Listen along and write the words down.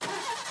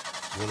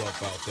What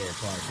up out there,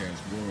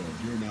 podcast world?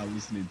 You're now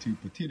listening to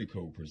Patina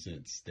Code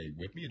Presents. Stay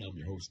with me, and I'm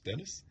your host,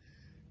 Dennis.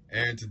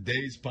 And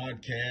today's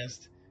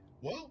podcast,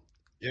 well,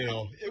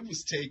 it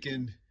was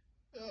taken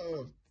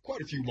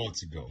quite a few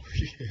months ago.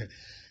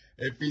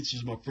 It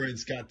features my friend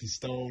Scotty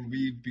Stone.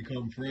 We've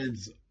become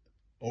friends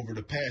over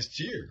the past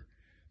year.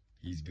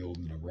 He's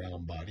building a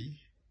round body,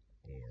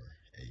 or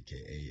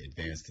AKA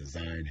Advanced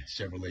Design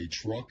Chevrolet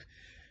truck.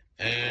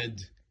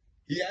 And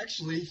he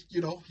actually,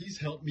 he's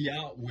helped me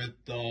out with,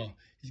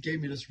 he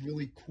gave me this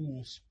really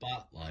cool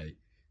spotlight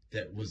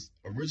that was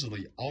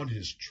originally on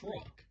his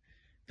truck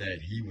that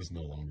he was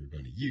no longer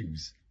going to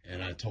use.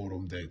 And I told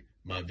him that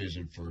my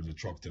vision for the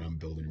truck that I'm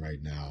building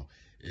right now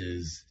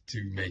is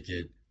to make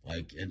it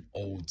like an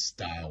old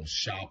style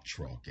shop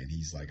truck. And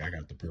he's like, I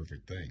got the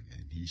perfect thing.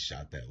 And he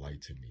shot that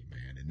light to me,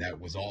 man. And that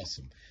was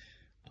awesome.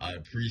 I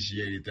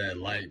appreciated that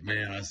light,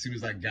 man. As soon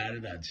as I got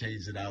it, I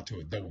changed it out to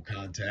a double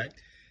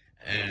contact.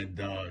 And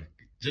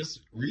just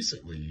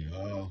recently,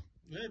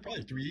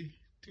 probably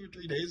 2 or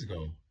 3 days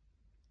ago,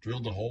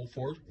 drilled a hole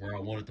for it where I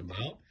wanted to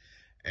mount.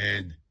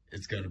 And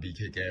it's going to be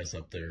kick-ass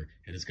up there.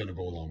 And it's going to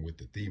go along with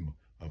the theme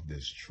of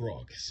this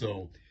truck.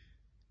 So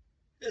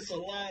it's a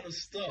lot of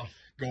stuff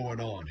going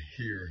on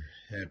here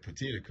at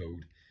Patina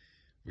Code.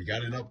 We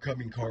got an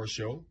upcoming car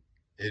show.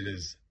 It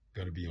is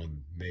going to be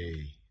on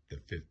May the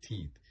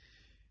 15th.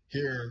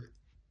 Here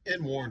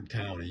in Warren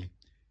County,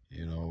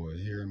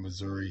 here in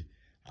Missouri.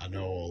 I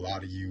know a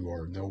lot of you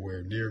are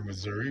nowhere near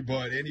Missouri,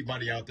 but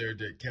anybody out there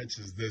that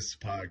catches this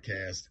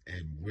podcast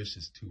and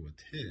wishes to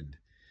attend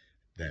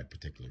that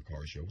particular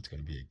car show, it's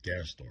going to be at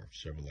Gastorf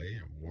Chevrolet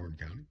in Warren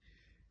County,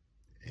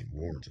 in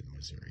Warrenton,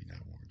 Missouri,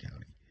 not Warren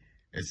County.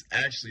 It's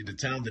actually, the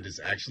town that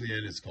it's actually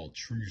in is called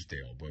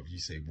Truesdale, but if you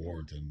say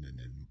Warrenton, and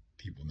then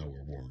people know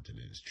where Warrenton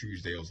is.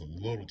 Truesdale's a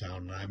little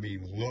town, and I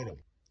mean little,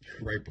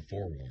 right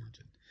before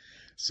Warrenton.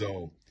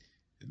 So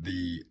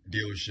the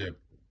dealership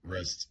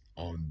rests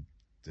on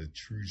the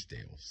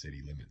Truesdale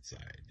city limit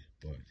side,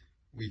 but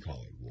we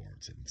call it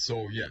Warrenton.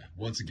 So yeah,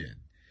 once again,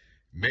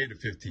 May the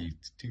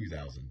 15th,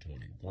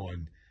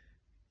 2021,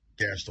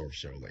 Gastorf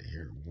Chevrolet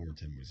here in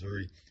Warrenton,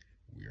 Missouri.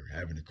 We are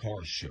having a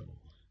car show,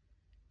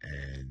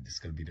 and it's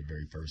going to be the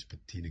very first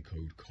Patina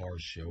Code car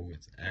show.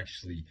 It's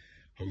actually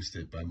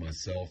hosted by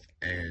myself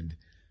and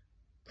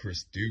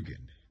Chris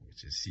Dugan,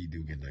 which is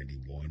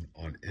cdugan91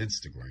 on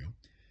Instagram.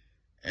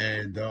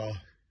 And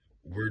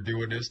we're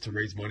doing this to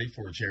raise money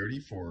for a charity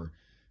for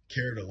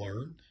Care to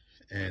Learn,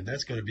 and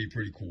that's going to be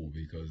pretty cool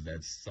because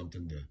that's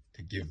something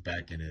to give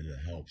back and to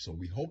help. So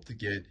we hope to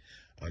get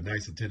a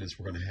nice attendance.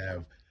 We're going to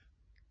have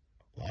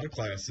a lot of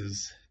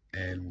classes,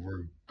 and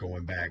we're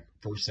going back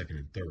first, second,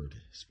 and third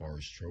as far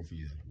as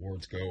trophies and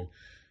awards go.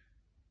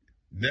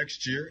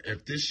 Next year,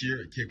 if this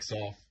year it kicks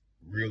off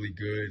really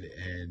good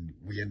and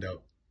we end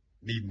up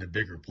needing a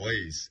bigger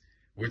place,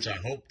 which I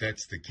hope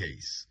that's the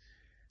case,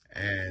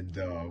 and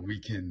we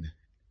can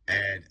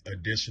add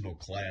additional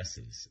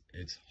classes.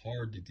 It's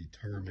hard to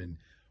determine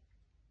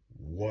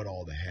what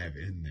all to have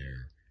in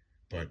there,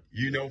 but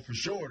for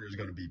sure there's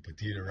going to be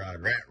patina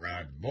ride, rat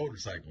ride,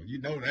 motorcycle,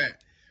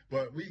 that.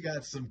 But we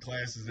got some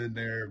classes in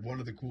there. One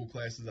of the cool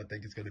classes, I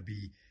think, is going to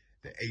be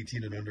the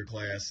 18 and under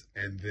class,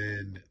 and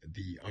then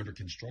the under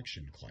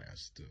construction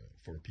class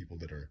for people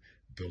that are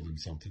building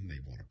something. They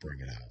want to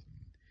bring it out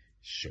and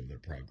show their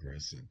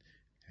progress and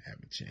have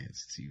a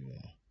chance to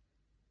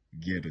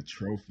get a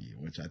trophy,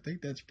 which I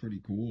think that's pretty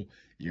cool.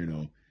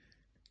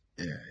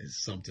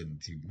 It's something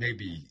to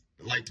maybe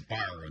light the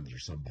fire under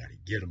somebody,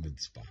 get them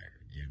inspired,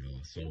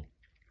 So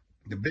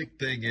the big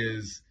thing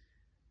is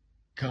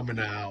coming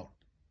out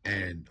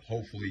and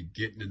hopefully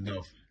getting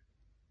enough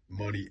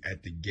money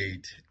at the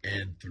gate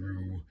and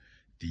through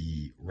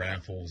the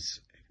raffles.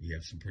 We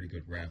have some pretty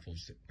good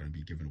raffles that are going to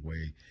be given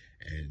away,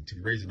 and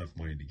to raise enough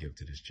money to give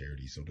to this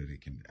charity so that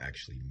it can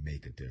actually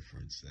make a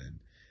difference. And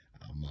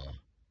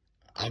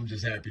I'm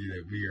just happy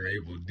that we are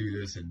able to do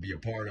this and be a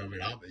part of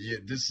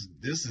it.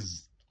 This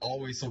is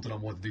always something I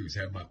want to do, is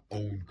have my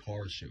own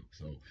car show.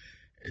 So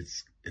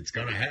it's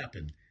going to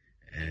happen,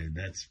 and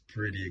that's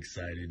pretty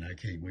exciting. I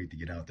can't wait to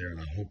get out there, and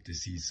I hope to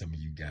see some of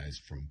you guys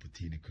from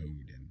Patina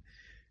Code. And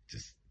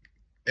just,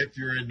 if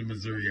you're in the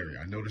Missouri area,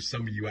 I know there's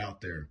some of you out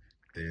there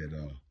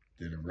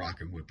that are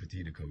rocking with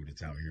Patina Code.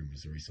 It's out here in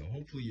Missouri. So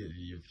hopefully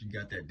if you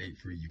got that date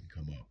free, you can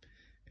come up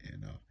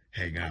and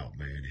hang out,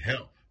 man.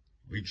 Hell,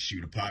 we can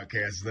shoot a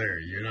podcast there,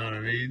 you know what I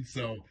mean?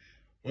 So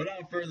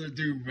without further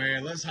ado,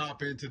 man, let's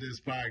hop into this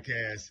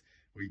podcast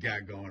we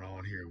got going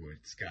on here with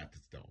Scott the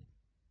Stone.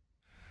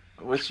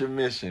 What's your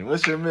mission? Oh,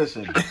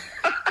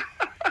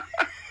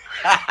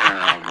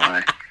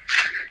 my.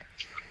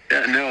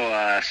 Yeah,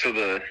 no, so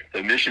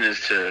the mission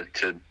is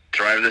to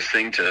drive this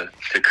thing to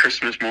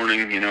Christmas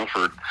morning,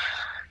 for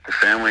the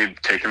family,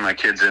 taking my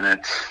kids in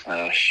it,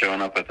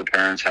 showing up at the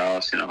parents'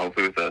 house,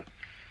 hopefully with a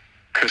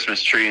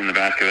Christmas tree in the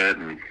back of it,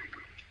 and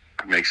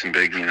make some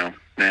big,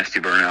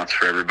 nasty burnouts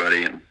for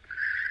everybody, and,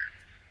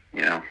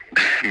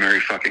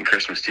 Merry fucking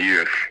Christmas to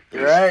you.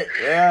 Right,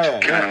 yeah.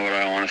 Kind of what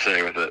I want to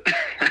say with it.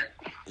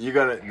 You're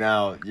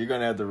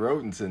gonna have the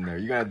rodents in there.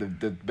 You're gonna have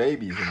the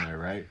babies in there,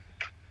 right?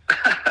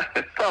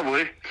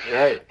 Probably.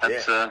 Right.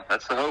 That's the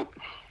hope.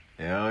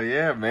 Hell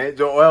yeah, man.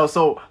 Well,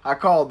 so I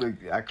called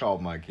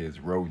my kids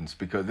rodents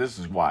because this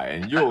is why,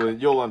 and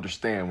you'll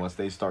understand once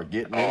they start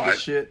getting into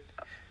shit.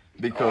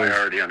 Because I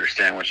already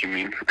understand what you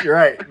mean.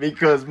 Right,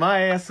 because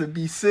my ass would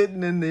be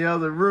sitting in the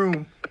other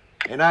room,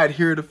 and I'd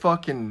hear the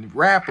fucking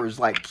rappers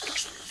like,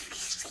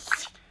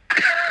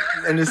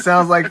 and it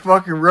sounds like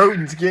fucking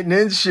rodents getting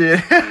in shit.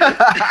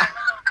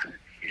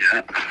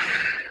 Yeah.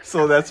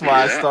 So that's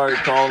why I started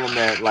calling them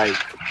that. Like,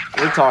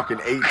 we're talking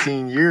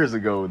 18 years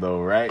ago,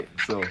 though, right?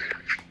 So.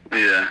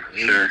 Yeah,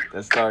 sure.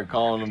 I started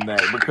calling them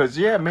that because,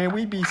 yeah, man,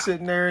 we be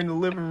sitting there in the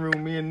living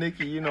room, me and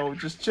Nikki, you know,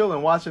 just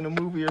chilling, watching a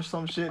movie or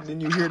some shit, and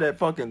then you hear that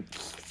fucking,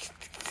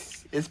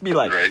 it's be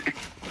like, right.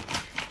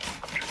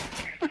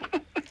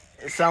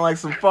 It sound like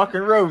some fucking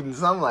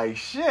rodents. I'm like,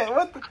 shit,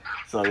 what the?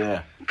 So,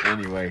 yeah,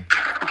 anyway.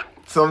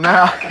 So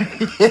now,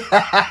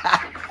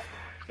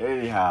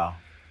 anyhow,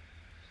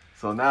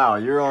 so now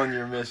you're on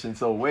your mission.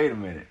 So wait a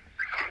minute.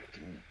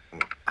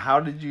 How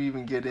did you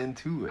even get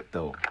into it,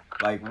 though?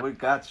 Like, what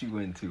got you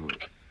into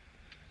it?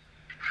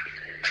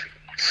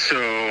 So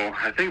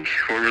I think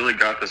what really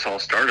got this all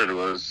started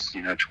was,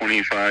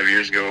 25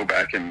 years ago,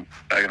 back in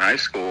high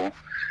school.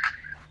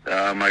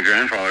 My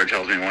grandfather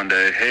tells me one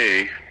day,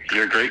 "Hey,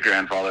 your great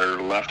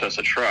grandfather left us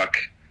a truck,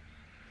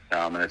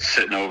 and it's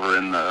sitting over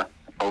in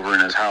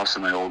his house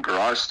in the old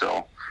garage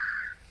still."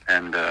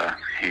 And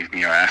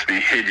he asked me,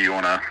 "Hey, do you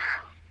want to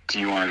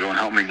go and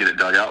help me get it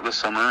dug out this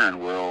summer, and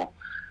we'll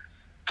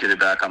get it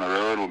back on the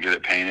road, we'll get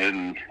it painted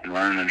and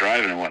learning and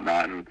driving and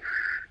whatnot." And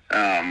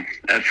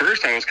at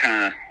first I was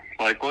kind of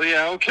like, well,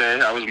 yeah,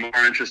 okay. I was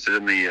more interested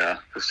in the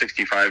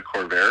 65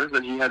 Corvair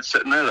that he had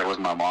sitting there. That was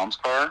my mom's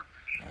car.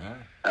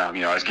 I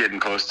was getting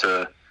close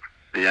to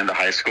the end of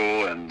high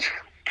school, and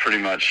pretty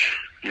much,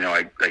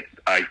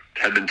 I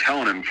had been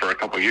telling him for a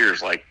couple of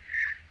years, like,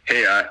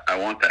 hey, I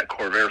want that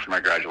Corvair for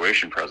my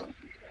graduation present.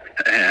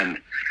 And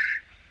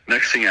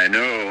next thing I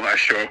know, I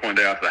show up one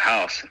day out of the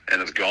house,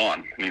 and it's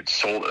gone. He'd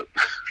sold it.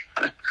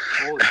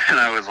 And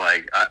I was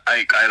like,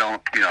 I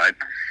don't, I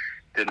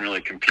didn't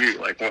really compute,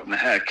 like, what in the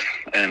heck?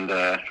 And,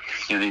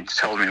 he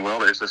tells me, well,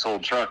 there's this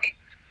old truck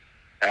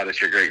out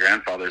at your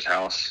great-grandfather's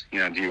house. Do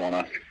you want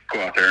to go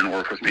out there and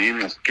work with me,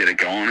 and let's get it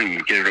going,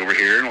 and get it over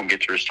here, and we'll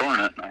get you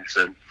restoring it? And I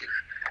said,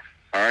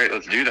 all right,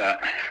 let's do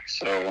that.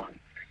 So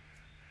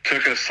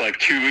took us like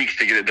 2 weeks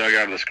to get it dug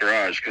out of this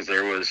garage because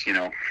there was,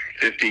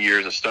 50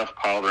 years of stuff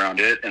piled around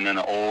it, and then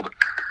it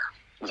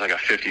was like a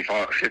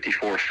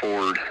 54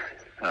 Ford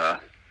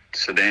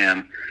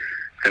sedan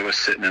that was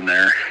sitting in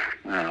there.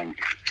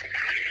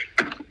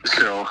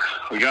 So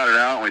we got it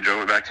out, and we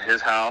drove it back to his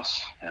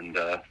house, and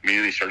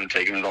immediately started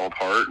taking it all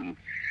apart. And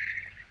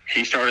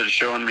he started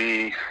showing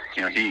me,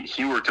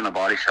 he worked in a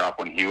body shop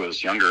when he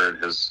was younger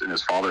in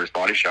his father's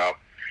body shop.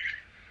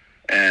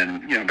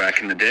 And, back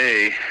in the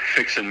day,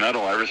 fixing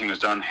metal, everything was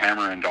done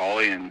hammer and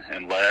dolly and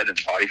lead and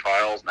body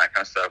files and that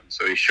kind of stuff. And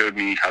so he showed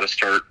me how to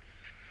start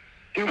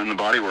doing the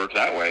body work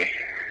that way.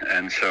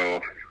 And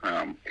so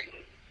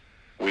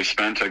we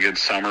spent a good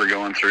summer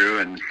going through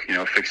and,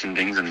 fixing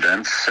dings and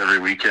dents every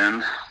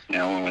weekend,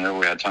 whenever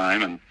we had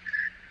time. And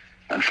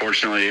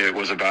unfortunately, it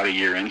was about a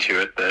year into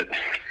it that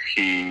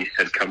he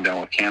had come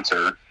down with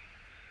cancer.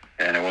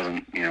 And it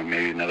wasn't,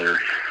 maybe another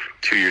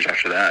 2 years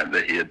after that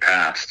he had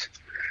passed.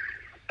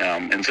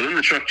 And so then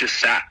the truck just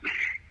sat,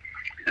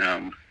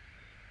 and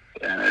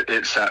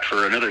it sat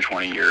for another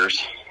 20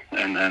 years.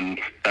 And then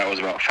that was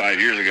about 5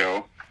 years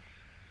ago.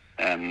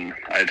 And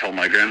I told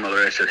my grandmother,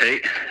 I said,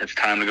 hey, it's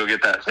time to go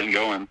get that thing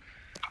going.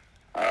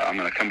 I'm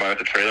going to come by with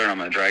the trailer, and I'm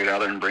going to drag it out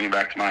there and bring it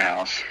back to my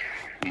house.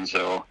 And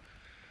so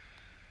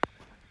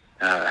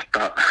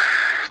about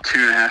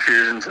 2.5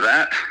 years into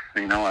that,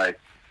 I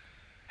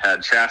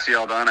had chassis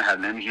all done. I had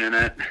an engine in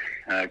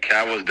it.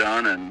 Cab was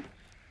done, and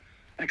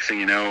next thing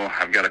you know,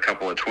 I've got a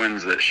couple of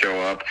twins that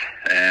show up,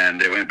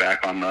 and it went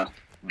back on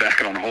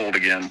hold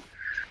again.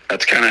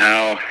 That's kind of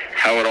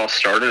how it all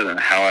started and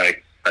how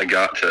I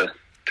got to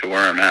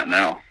where I'm at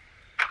now.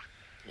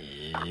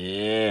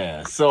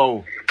 Yeah.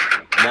 So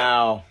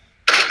now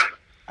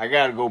I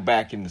got to go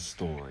back in the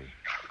story.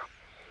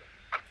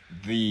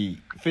 The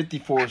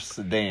 54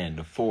 sedan,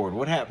 the Ford,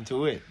 what happened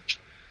to it?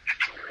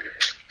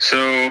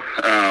 So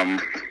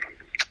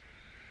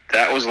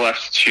that was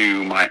left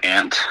to my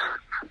aunt,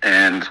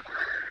 and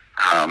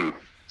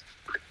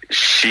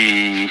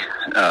she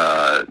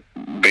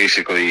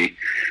basically,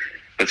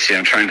 let's see,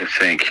 I'm trying to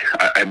think.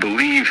 I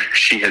believe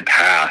she had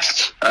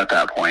passed at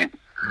that point.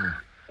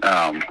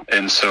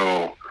 And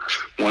so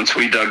once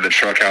we dug the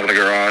truck out of the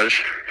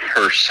garage,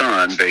 her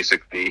son,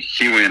 basically,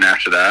 he went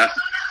after that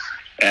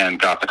and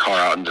got the car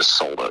out and just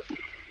sold it,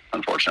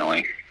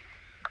 unfortunately.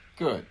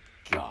 Good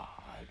God.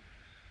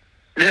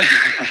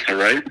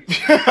 Right?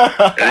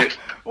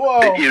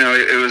 Whoa.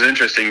 It was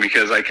interesting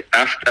because, like,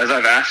 as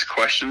I've asked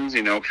questions,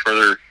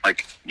 further,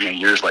 like,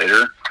 years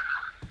later,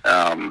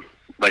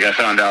 like, I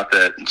found out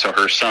that, so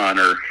her son,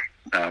 or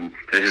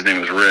his name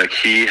was Rick,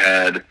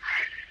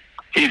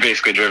 he'd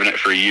basically driven it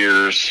for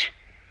years,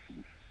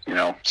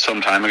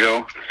 some time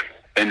ago,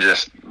 and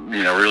just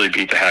really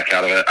beat the heck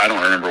out of it. I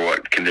don't remember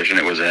what condition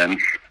it was in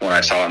when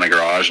I saw it in the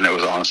garage, and it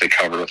was honestly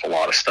covered with a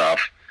lot of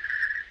stuff.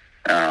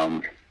 But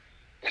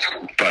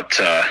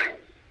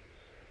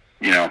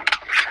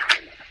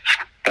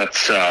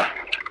that's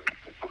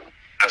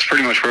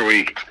pretty much where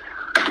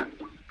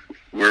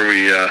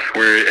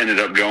it ended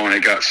up going.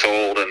 It got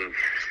sold and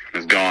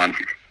was gone.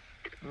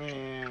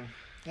 Man,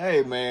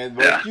 hey man,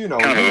 but Yeah, kind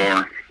of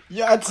over.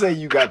 yeah, I'd say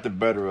you got the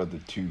better of the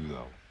two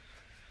though.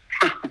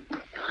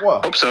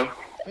 Well, Hope so.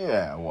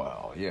 yeah,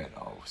 well,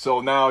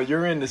 So now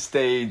you're in the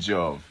stage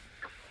of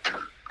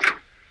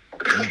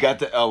you got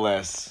the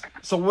LS.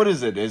 So what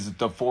is it? Is it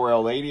the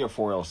 4L80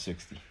 or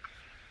 4L60?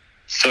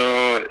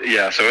 So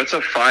it's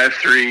a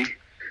 5.3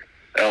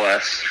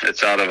 LS.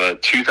 It's out of a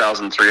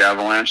 2003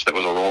 Avalanche that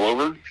was a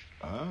rollover.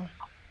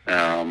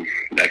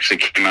 It actually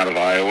came out of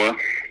Iowa.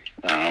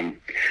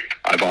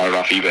 I bought it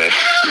off eBay.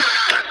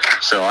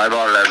 So I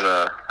bought it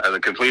as a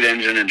complete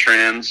engine and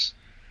trans.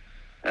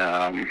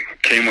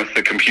 Came with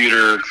the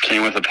computer,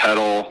 came with a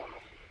pedal.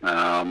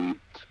 A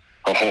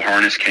whole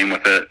harness came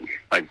with it,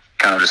 like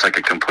kind of just like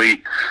a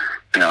complete,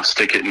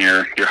 stick it in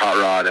your hot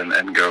rod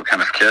and go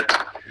kind of kit.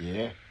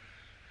 Yeah.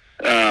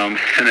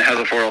 And it has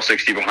a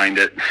 4L60 behind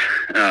it.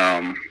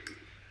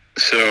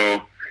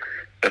 So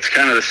that's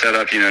kind of the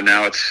setup.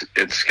 Now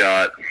it's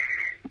got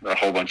a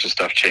whole bunch of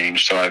stuff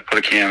changed. So I put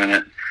a cam in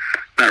it.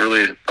 Not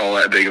really all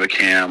that big of a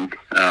cam,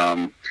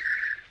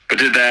 but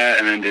did that,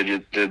 and then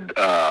did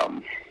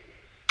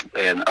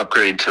an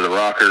upgrade to the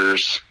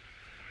rockers,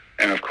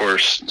 and of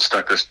course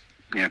stuck this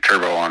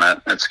turbo on it.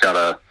 It's got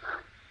a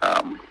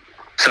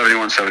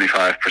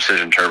 7175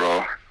 precision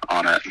turbo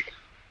on it.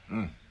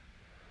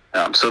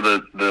 So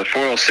the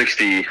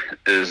 4L60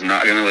 is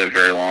not going to live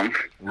very long.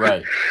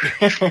 Right.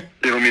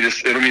 It'll meet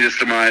its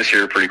demise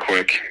here pretty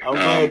quick. I'm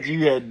glad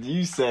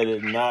you said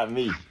it, not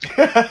me.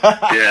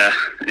 Yeah,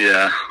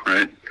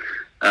 right.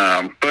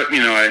 But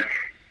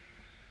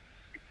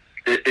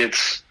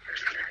it's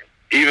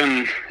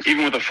even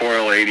with the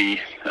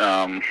 4L80.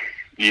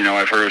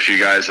 I've heard of a few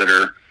guys that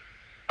are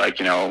like,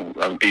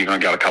 I've even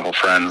got a couple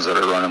friends that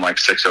are running like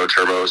 6.0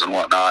 turbos and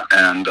whatnot,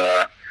 and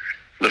the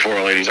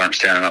 4L80s aren't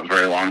standing up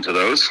very long to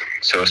those.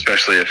 So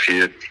especially if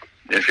you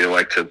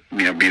like to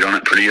beat on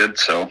it pretty good.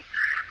 So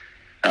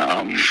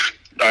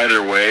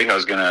either way,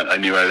 I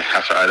knew I'd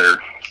have to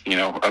either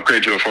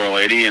upgrade to a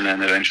 4L80 and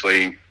then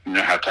eventually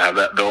have to have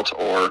that built,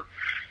 or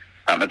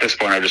at this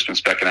point I've just been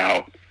speccing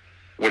out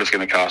what it's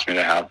going to cost me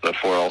to have the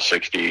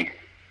 4L60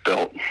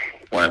 built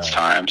when it's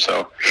time.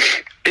 So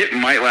it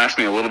might last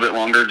me a little bit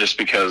longer, just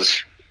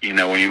because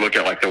when you look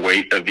at like the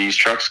weight of these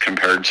trucks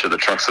compared to the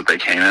trucks that they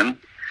came in,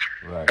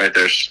 right,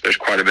 there's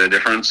quite a bit of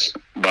difference.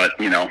 But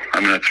I'm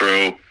going to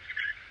throw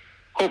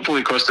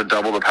hopefully close to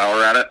double the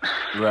power at it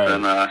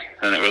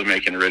than it was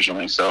making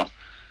originally. So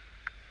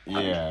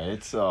yeah,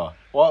 it's they're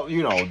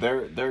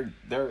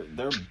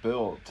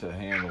built to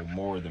handle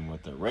more than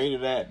what they're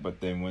rated at.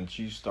 But then once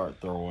you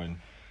start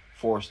throwing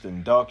forced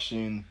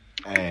induction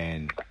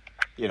and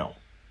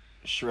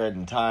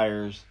shredding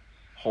tires,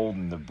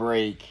 holding the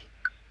brake,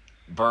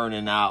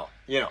 burning out,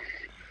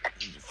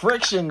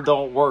 friction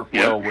don't work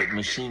well with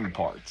machine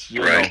parts,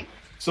 you know.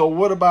 So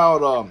what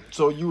about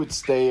so you would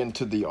stay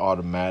into the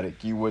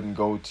automatic? You wouldn't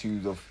go to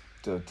the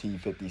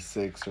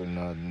T56 or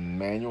nothing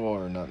manual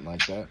or nothing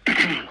like that?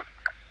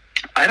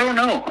 I don't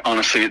know,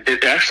 honestly.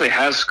 It actually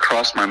has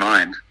crossed my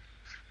mind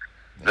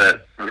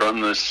that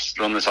run this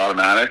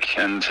automatic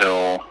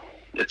until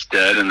it's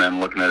dead, and then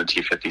looking at a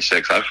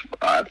T56.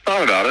 I've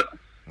thought about it.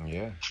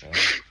 Yeah.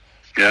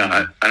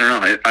 I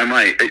don't know. I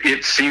might.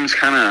 It seems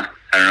kind of,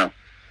 I don't know,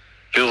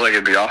 feels like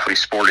it'd be awfully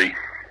sporty,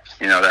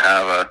 to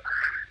have a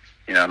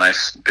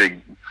nice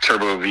big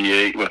turbo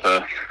V8 with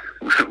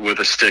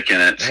a stick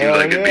in it. Seems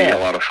like it'd be a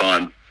lot of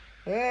fun.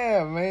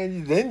 Yeah,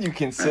 man. Then you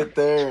can sit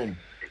there and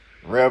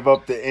rev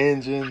up the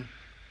engine,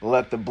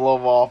 let the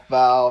blow-off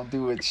valve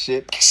do its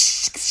shit.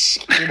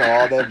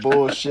 All that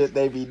bullshit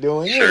they be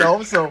doing,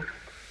 So,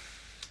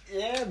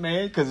 yeah,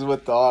 man, because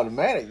with the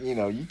automatic,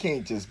 you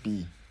can't just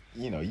be,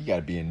 you got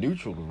to be in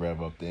neutral to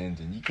rev up the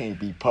engine. You can't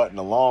be putting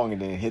along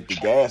and then hit the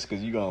gas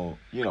because you're going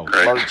to,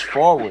 lurch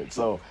forward.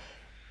 So,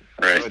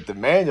 with the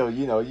manual,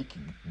 you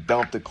can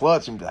dump the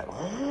clutch and be like,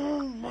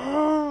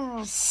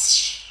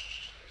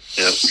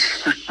 yep.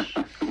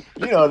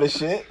 You know the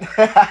shit.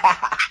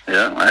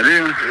 Yeah, I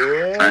do.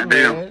 Yeah, I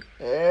do. Man.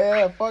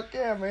 Yeah, fuck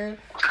yeah, man.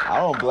 I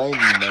don't blame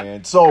you,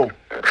 man. So,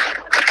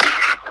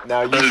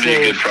 now you That would be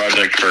said, a good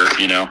project for,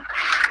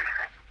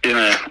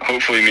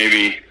 hopefully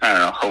maybe, I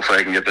don't know, hopefully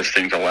I can get this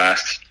thing to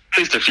last at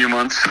least a few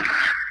months.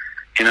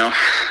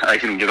 I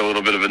can get a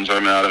little bit of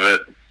enjoyment out of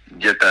it,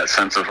 get that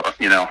sense of,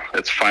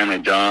 it's finally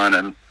done,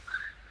 and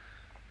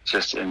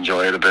just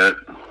enjoy it a bit.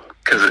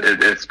 Because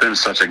it's been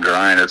such a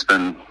grind. It's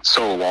been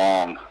so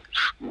long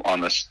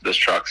on this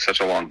truck, such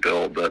a long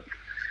build, that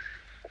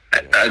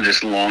I'm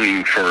just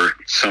longing for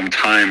some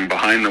time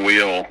behind the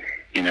wheel,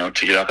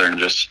 to get out there and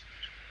just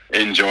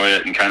enjoy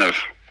it and kind of,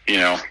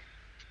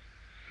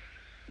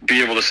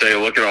 be able to say,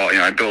 look at all,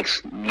 I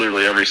built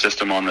literally every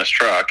system on this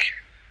truck,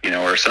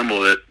 or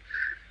assembled it,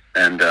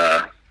 and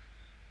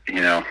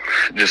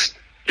just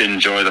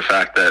enjoy the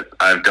fact that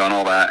I've done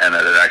all that and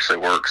that it actually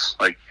works.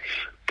 Like,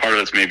 part of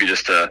it's maybe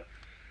just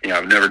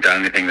I've never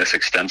done anything this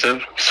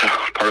extensive. So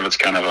part of it's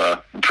kind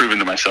of proving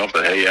to myself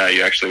that, hey, yeah,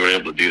 you actually were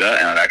able to do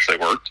that and it actually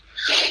worked.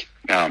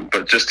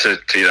 But just to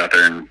get out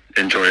there and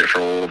enjoy it for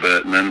a little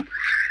bit. And then,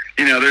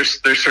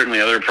 there's certainly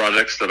other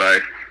projects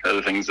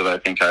other things that I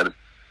think I'd,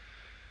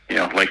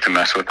 like to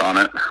mess with on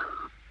it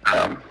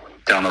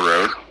down the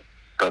road.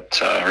 But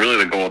really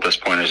the goal at this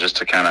point is just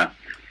to kind of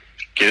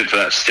get it to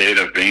that state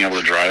of being able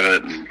to drive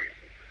it and,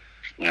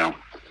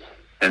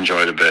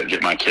 enjoy it a bit,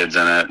 get my kids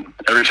in it.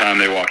 Every time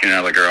they walk in and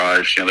out of the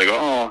garage, they go,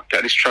 "Oh,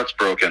 Daddy's truck's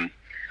broken."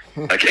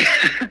 Like,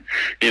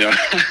 and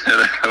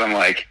I'm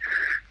like,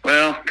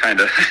 well, kind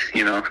of,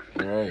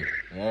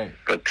 Right.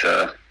 But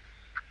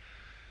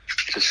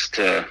just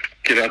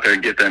get out there,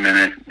 get them in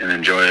it, and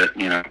enjoy it.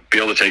 Be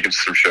able to take them to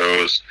some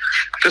shows,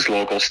 just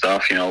local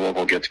stuff,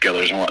 local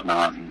get-togethers and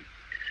whatnot, and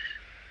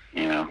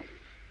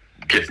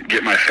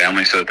get my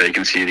family so that they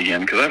can see it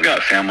again. Because I've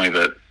got family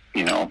that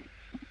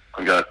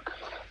I've got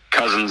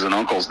cousins and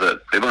uncles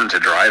that they learned to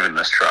drive in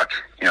this truck,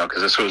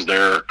 because this was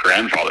their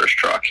grandfather's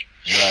truck.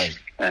 Right.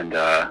 And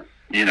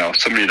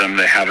so many of them,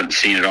 they haven't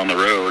seen it on the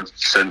road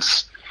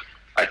since,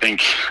 I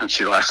think,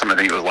 the last time I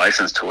think it was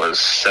licensed was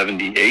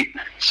 78.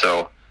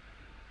 So,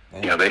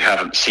 they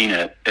haven't seen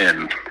it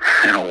in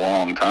a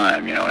long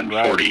time, in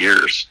right. 40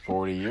 years.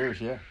 40 years,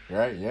 yeah.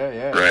 Right,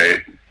 yeah.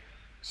 Right.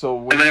 So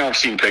and they all have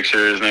seen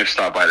pictures and they've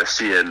stopped by to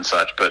see it and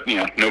such, but,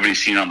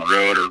 nobody's seen it on the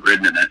road or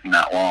ridden in it in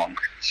that long.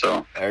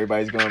 So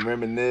everybody's going to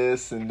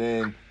reminisce, and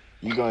then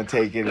you're going to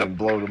take it and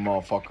blow the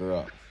motherfucker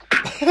up.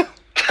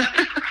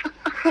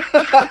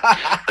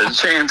 There's a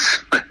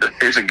chance.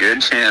 There's a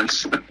good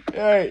chance.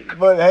 Right.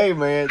 But hey,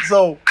 man,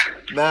 so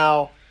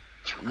now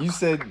you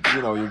said,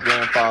 your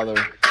grandfather,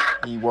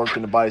 he worked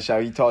in the body shop.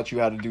 He taught you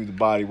how to do the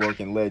body work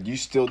and lead. You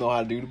still know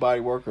how to do the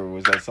body work, or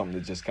was that something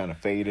that just kind of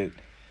faded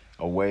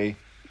away?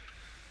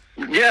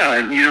 Yeah,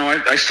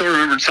 I still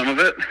remembered some of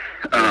it.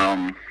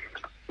 I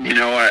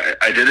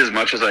did as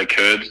much as I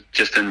could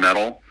just in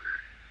metal.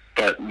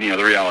 But, the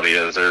reality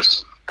is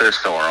there's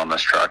filler on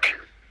this truck,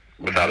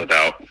 without a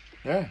doubt.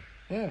 Yeah.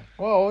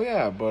 Well,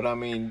 yeah, but I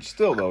mean,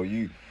 still though,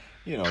 you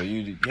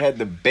had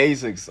the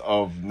basics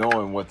of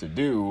knowing what to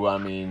do. I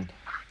mean,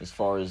 as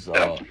far as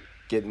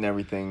getting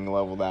everything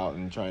leveled out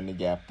and trying to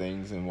gap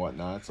things and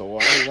whatnot. So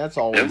I mean, that's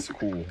always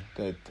cool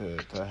to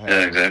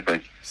have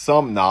exactly.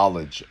 some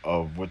knowledge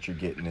of what you're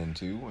getting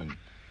into, and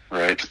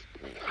right.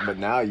 But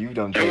now you've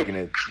done taken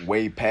it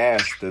way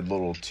past the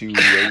little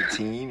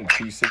 218 or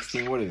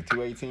 216. What is it?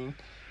 218?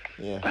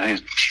 Yeah. I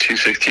think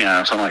 216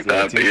 or something like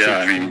that. But yeah,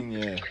 I mean.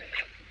 Yeah.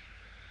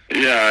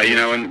 Yeah,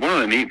 and one of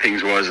the neat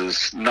things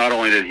is not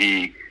only did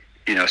he,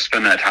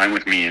 spend that time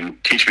with me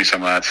and teach me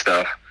some of that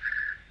stuff,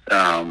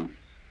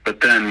 but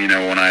then,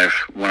 when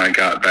I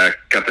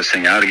got this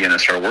thing out again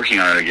and started working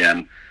on it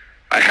again,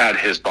 I had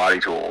his body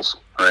tools,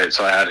 right?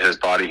 So I had his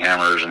body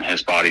hammers and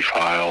his body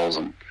files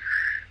and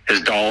his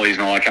dollies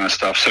and all that kind of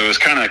stuff. So it was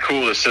kind of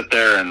cool to sit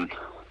there and,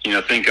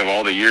 think of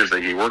all the years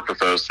that he worked with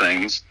those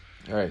things,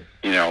 right?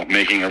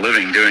 Making a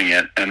living doing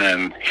it. And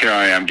then here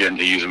I am getting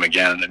to use them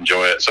again and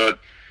enjoy it. So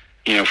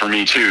for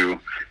me too,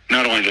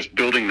 not only just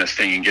building this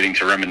thing and getting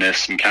to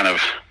reminisce and kind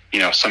of,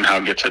 somehow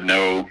get to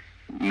know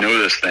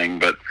this thing,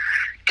 but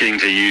getting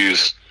to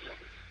use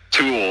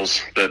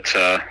tools that,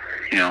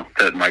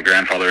 that my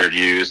grandfather had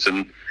used.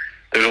 And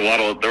there were a lot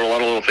of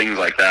little things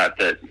like that,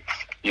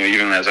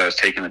 even as I was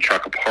taking the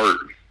truck apart,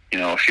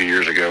 a few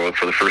years ago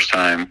for the first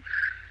time,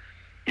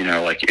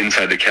 like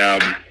inside the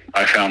cab,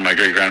 I found my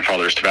great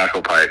grandfather's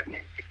tobacco pipe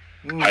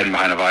hiding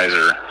behind a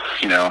visor,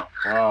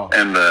 Wow.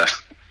 and that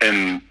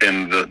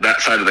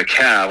side of the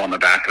cab, on the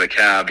back of the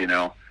cab, it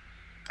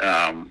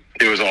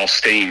was all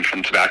stained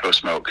from tobacco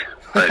smoke.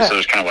 Right? So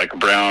there's kind of like a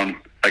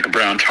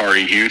brown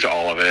tarry hue to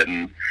all of it.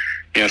 And,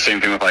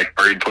 same thing with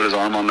where he'd put his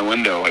arm on the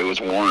window. It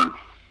was worn,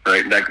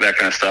 right? That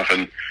kind of stuff.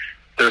 And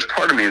there's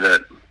part of me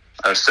that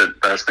I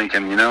was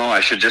thinking,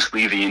 I should just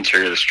leave the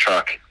interior of this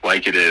truck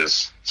like it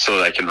is so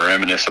that I can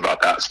reminisce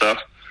about that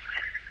stuff.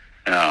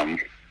 And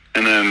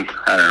then,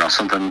 I don't know,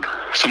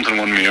 something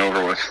won me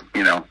over with,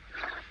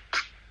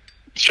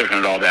 stripping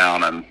it all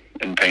down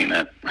and painting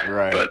it.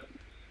 Right. But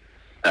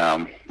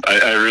I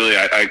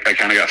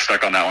kind of got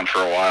stuck on that one for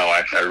a while.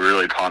 I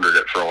really pondered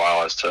it for a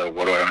while as to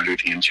what do I want to do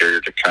with the interior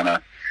to kind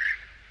of,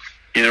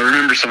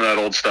 remember some of that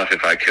old stuff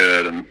if I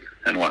could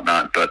and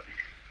whatnot. But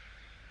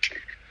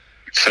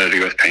decided to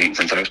go with paint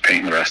since I was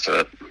painting the rest of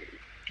it.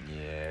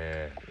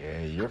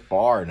 Yeah, you're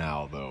far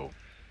now though.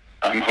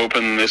 I'm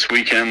hoping this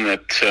weekend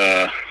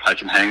that I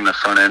can hang the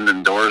front end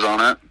and doors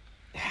on it,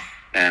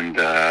 and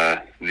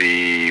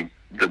the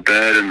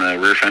bed and the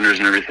rear fenders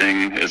and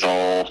everything is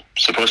all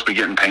supposed to be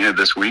getting painted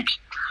this week.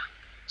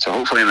 So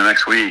hopefully in the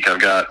next week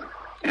I've got,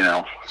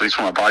 at least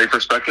from a body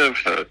perspective,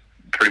 a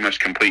pretty much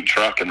complete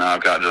truck, and now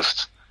I've got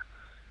just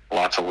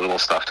lots of little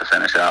stuff to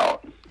finish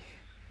out.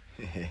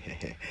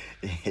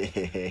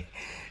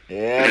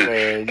 Yeah,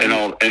 man. And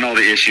all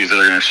the issues that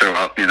are going to show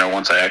up,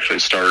 once I actually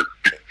start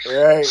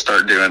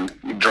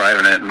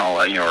driving it and all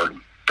that, or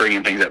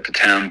bringing things up to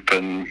temp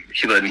and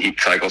letting heat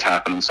cycles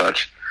happen and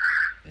such.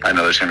 Yeah. I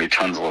know there's going to be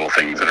tons of little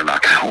things that are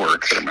not going to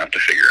work that I'm going to have to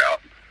figure out.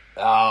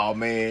 Oh,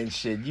 man,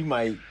 shit. You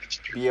might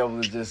be able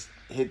to just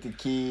hit the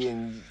key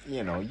and,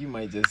 you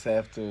might just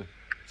have to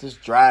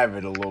just drive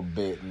it a little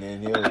bit and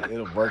then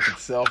it'll work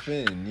itself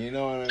in. You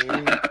know what I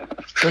mean?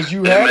 Because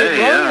you had it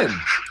running.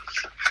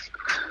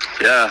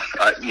 Yeah.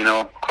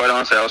 Quite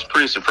honestly, I was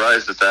pretty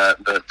surprised at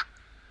that, but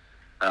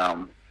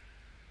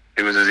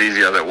it was as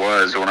easy as it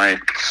was. When I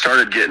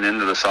started getting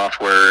into the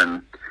software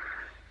and,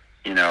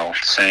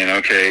 saying,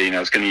 okay,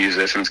 it's going to use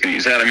this and it's going to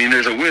use that. I mean,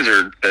 there's a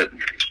wizard that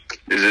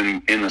is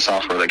in the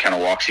software that kind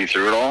of walks you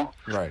through it all.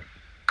 Right.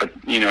 But,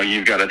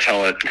 you've got to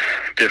tell it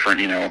different,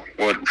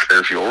 what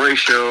air fuel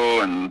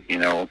ratio and,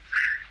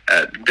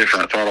 at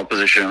different throttle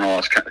position and all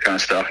this kind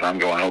of stuff. And I'm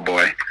going, oh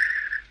boy,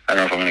 I don't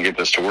know if I'm going to get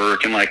this to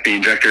work. And like the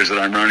injectors that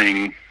I'm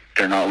running,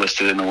 they're not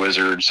listed in the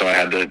wizard. So I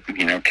had to,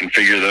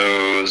 configure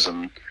those.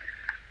 And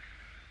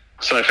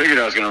so I figured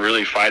I was going to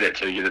really fight it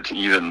to get it to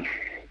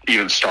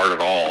even start at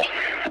all.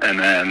 And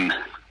then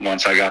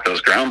once I got those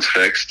grounds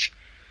fixed,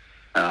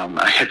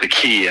 I hit the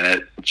key and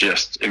it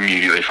just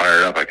immediately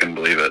fired up. I couldn't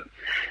believe it.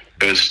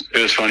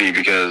 It was funny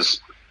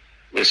because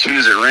as soon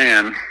as it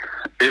ran,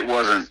 it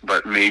wasn't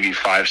but maybe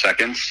 5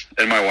 seconds,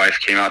 and my wife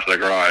came out to the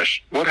garage.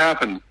 What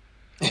happened?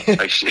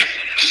 Like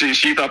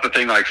she thought the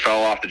thing like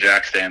fell off the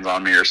jack stands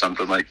on me or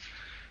something. Like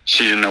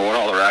she didn't know what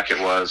all the racket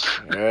was.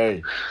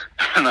 Hey.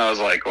 And I was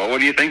like, well, what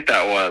do you think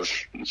that was?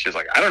 And she was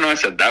like, I don't know. I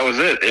said, that was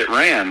it. It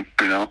ran,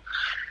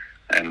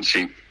 and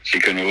she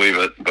couldn't believe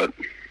it. But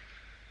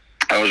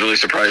I was really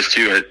surprised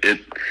too. It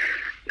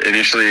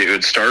initially it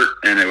would start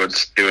and it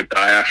would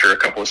die after a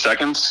couple of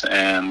seconds.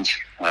 And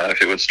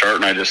if it would start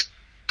and I just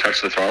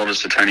touch the throttle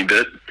just a tiny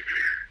bit,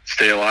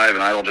 stay alive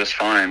and idle just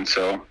fine.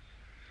 So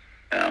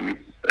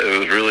it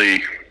was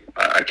really,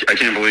 I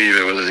can't believe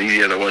it was as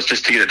easy as it was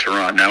just to get it to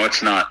run. Now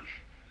it's not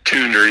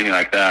tuned or anything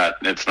like that.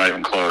 It's not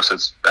even close.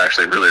 It's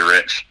actually really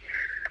rich,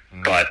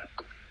 but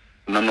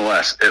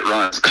nonetheless, it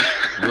runs.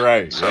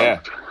 Right. So yeah.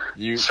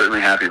 You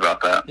certainly happy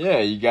about that. Yeah,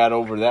 you got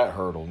over that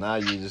hurdle. Now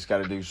you just got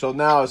to do. So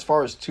now, as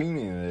far as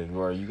tuning it,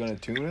 are you going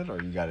to tune it,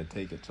 or you got to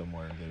take it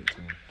somewhere and get it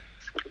tuned?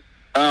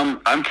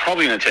 I'm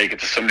probably going to take it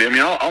to somebody. I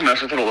mean, I'll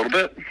mess with it a little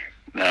bit.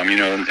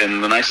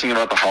 And the nice thing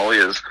about the Holley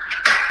is,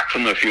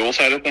 from the fuel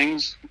side of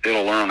things,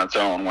 it'll learn on its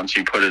own once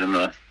you put it in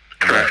the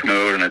correct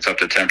mode and it's up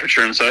to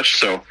temperature and such.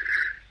 So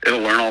it'll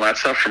learn all that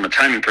stuff. From a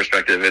timing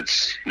perspective,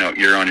 it's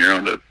you're on your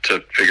own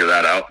to figure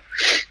that out.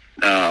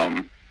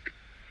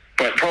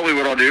 But probably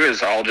what I'll do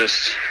is I'll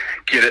just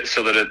get it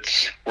so that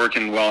it's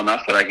working well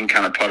enough that I can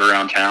kind of putt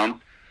around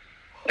town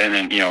and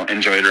then,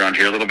 enjoy it around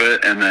here a little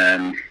bit and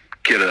then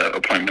get an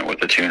appointment with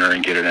the tuner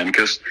and get it in.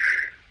 Because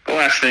the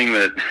last thing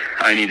that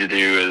I need to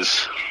do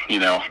is,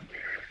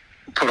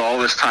 put all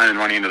this time and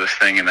money into this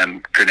thing and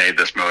then grenade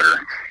this motor,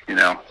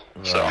 Right.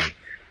 So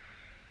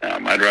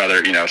I'd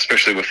rather,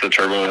 especially with the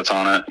turbo that's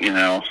on it,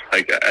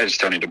 I just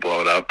don't need to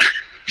blow it up.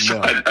 So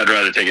no. I'd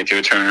rather take it to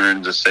a tuner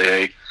and just say,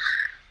 hey,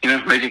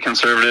 make it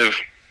conservative,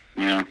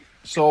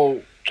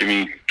 So give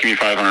me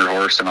 500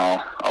 horse and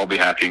I'll be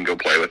happy and go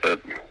play with it.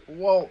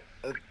 Well,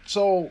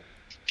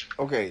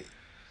 okay,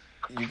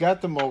 you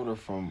got the motor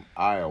from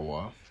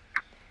Iowa.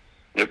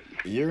 Yep.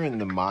 You're in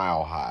the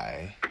Mile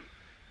High.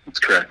 That's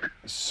correct.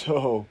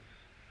 So,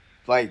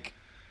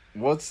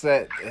 what's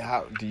that?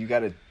 How do you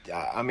got to?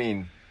 I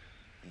mean,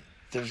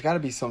 there's got to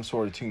be some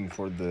sort of tune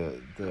for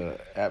the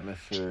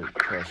atmospheric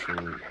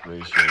pressure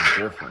ratio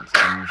difference.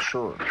 I'm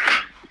sure.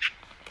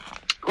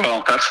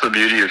 Well, that's the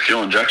beauty of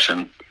fuel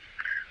injection,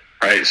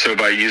 right? So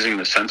by using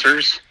the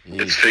sensors,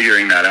 it's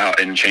figuring that out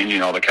and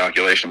changing all the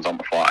calculations on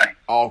the fly.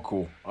 Oh,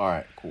 cool. All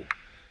right, cool.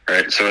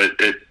 Right. So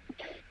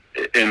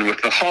and with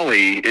the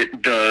Holley,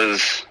 it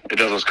does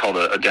what's called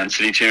a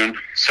density tune.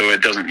 So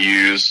it doesn't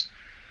use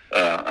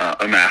a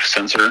MAF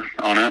sensor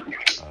on it.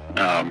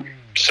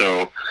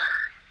 So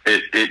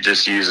it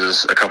just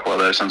uses a couple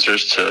other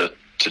sensors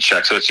to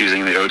check. So it's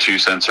using the O2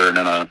 sensor and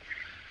then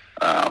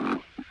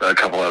a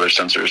couple other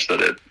sensors that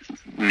it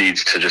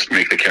needs to just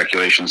make the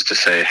calculations to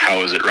say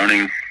how is it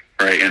running,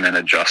 right, and then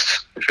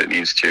adjust if it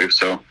needs to.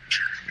 So,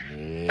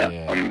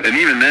 and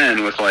even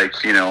then, with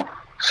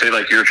say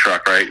your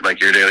truck, right, like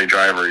your daily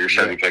driver, your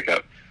Chevy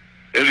pickup,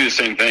 it'll do the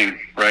same thing,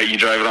 right? You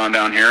drive it on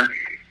down here,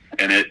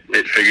 and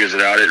it figures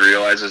it out. It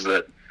realizes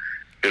that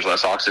there's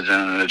less oxygen,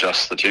 and it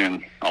adjusts the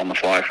tune on the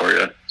fly for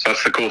you. So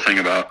that's the cool thing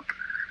about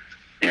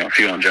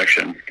fuel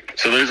injection.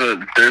 So there's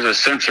a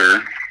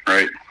sensor,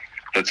 right,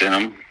 that's in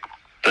them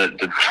that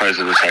tries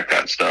to detect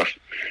that stuff,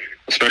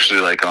 especially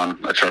on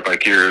a truck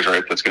like yours,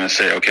 right, that's going to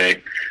say,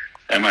 okay,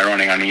 am I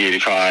running on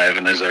E85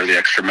 and is there the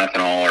extra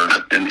methanol or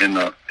in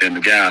the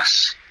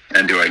gas,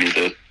 and do I need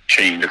to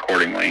change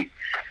accordingly?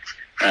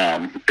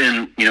 And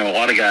a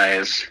lot of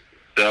guys,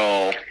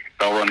 they'll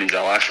run these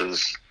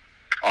LSs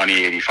on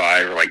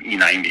E85 or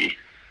E90,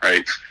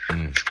 right?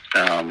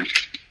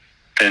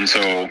 And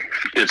so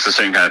it's the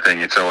same kind of thing.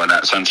 You throw in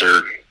that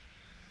sensor,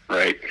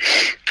 right?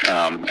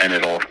 And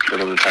it'll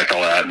detect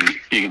all that, and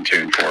you can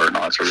tune for it and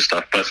all that sort of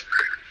stuff. But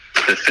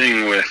the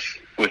thing with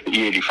with the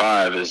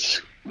E85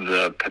 is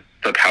the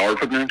power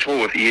potential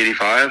with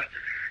E85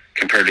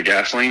 compared to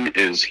gasoline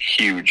is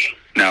huge.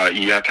 Now,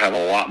 you have to have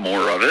a lot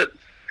more of it.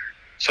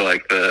 So,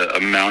 like, the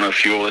amount of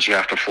fuel that you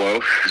have to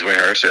flow is way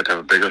higher. So, you have to have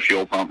a bigger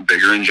fuel pump,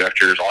 bigger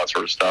injectors, all that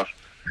sort of stuff.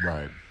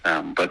 Right.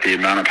 But the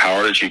amount of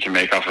power that you can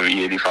make off of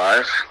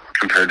E85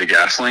 compared to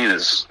gasoline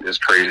is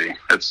crazy.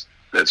 It's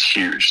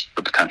huge,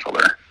 the potential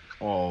there.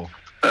 Oh.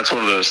 That's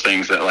one of those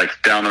things that, like,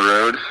 down the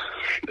road,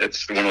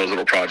 it's one of those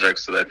little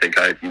projects that I think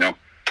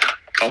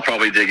I'll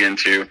probably dig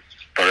into,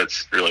 but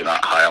it's really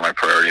not high on my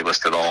priority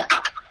list at all.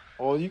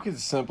 Well, you could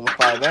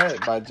simplify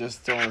that by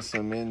just throwing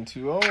some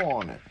N2O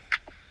on it.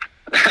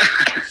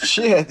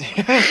 Shit.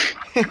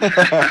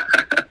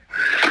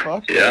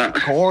 Fuck that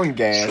corn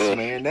gas,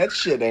 man. That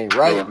shit ain't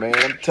right, man.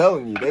 I'm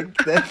telling you,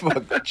 that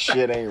fucking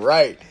shit ain't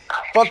right.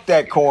 Fuck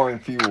that corn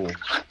fuel.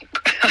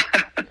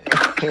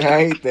 I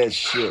hate that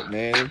shit,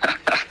 man.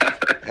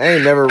 I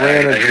ain't never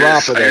ran a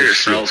drop of that shit. I hear it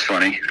smells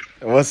funny.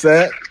 What's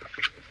that?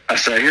 I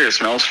say, I hear it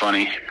smells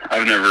funny.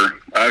 I've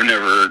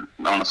never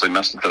honestly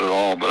messed with it at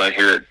all, but I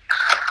hear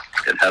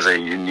it has a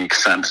unique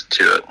scent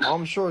to it.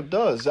 I'm sure it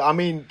does. I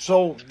mean,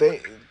 so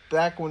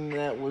back when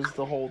that was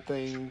the whole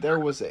thing, there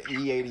was an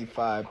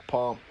E85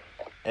 pump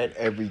at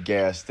every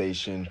gas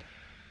station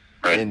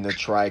in the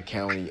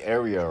Tri-County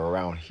area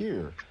around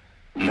here.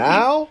 Mm-hmm.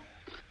 Now,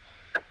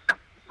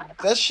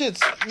 that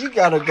shit's, you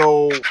gotta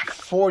go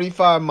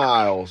 45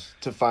 miles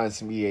to find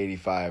some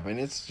E85, and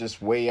it's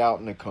just way out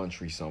in the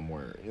country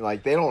somewhere.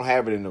 Like, they don't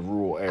have it in the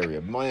rural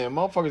area. Man,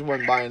 motherfuckers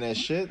wasn't buying that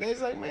shit. They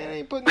was like, man, I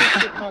ain't putting that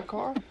shit in my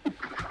car.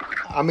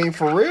 I mean,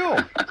 for real.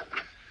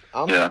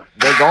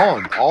 They're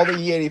gone. All the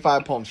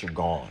E85 pumps are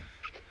gone.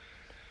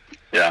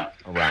 Yeah.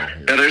 Around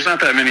here. Yeah, there's not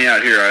that many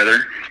out here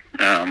either.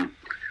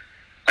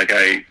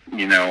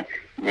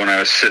 When I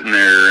was sitting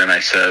there and I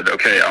said,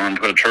 okay, I'm going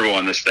to put a turbo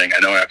on this thing. I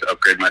know I have to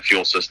upgrade my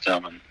fuel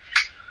system and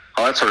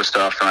all that sort of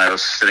stuff. And I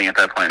was sitting at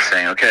that point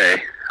saying,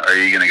 okay, are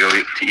you going to go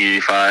to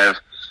E85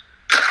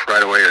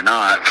 right away or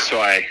not?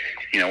 So I,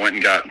 went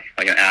and got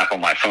like an app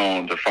on my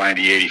phone to find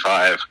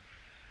E85.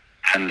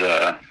 And,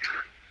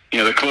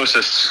 the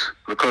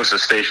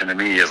closest station to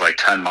me is like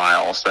 10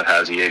 miles that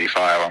has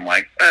E85. I'm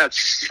like,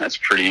 that's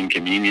pretty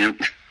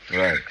inconvenient.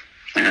 Right.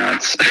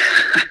 It's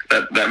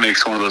that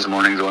makes one of those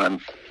mornings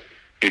when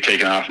you're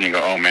taking off and you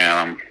go, oh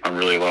man, I'm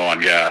really low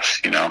on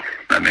gas.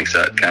 That makes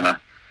that kind of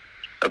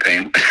a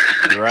pain.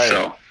 Right.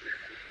 So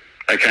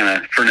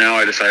I for now,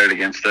 I decided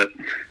against it.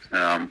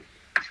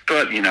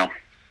 But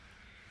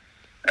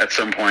at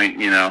some point,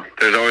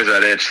 there's always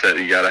that itch that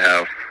you gotta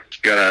have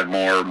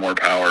more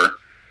power.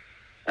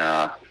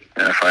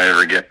 And if I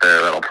ever get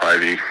there, that'll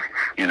probably be,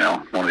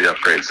 one of the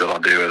upgrades that I'll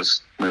do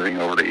is moving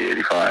over to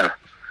E85.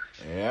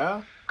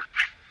 Yeah.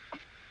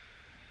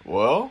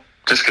 Well,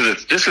 just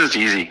because it's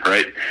easy,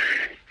 right?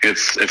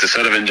 It's a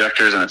set of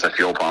injectors and it's a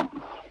fuel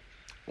pump.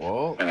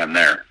 Well, and I'm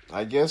there.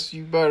 I guess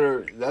you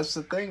better. That's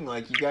the thing.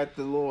 Like, you got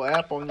the little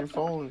app on your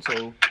phone,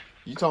 so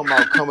you talking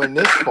about coming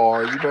this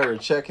far, you better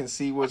check and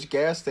see which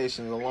gas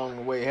stations along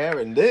the way have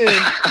it. And then,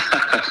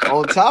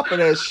 on top of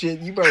that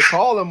shit, you better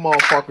call them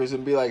motherfuckers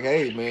and be like,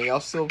 hey, man, y'all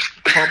still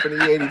pumping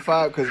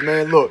E85? Because,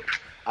 man, look,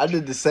 I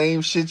did the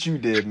same shit you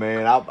did,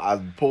 man.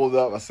 I pulled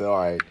up. I said, all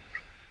right,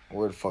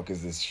 where the fuck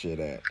is this shit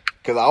at?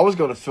 Because I was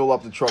going to fill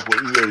up the truck with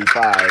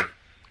E85,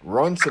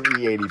 run some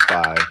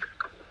E85,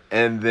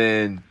 and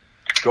then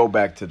go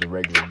back to the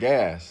regular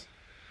gas.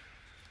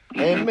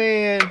 And,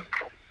 man,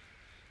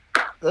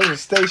 there's a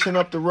station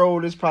up the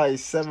road. It's probably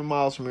 7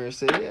 miles from here. I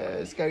said, yeah,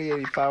 it's got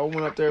E85. I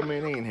went up there,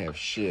 man, they ain't have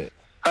shit.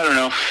 I don't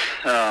know.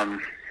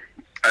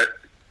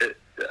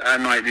 I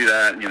might do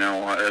that.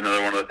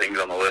 Another one of the things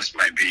on the list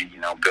might be,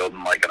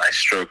 building like a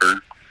nice stroker.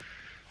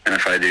 And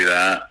if I do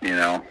that,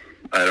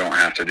 I don't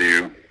have to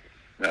do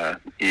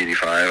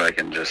E85. I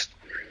can just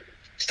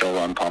still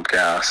run pump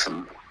gas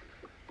and,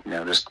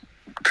 just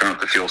turn up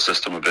the fuel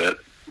system a bit,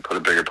 put a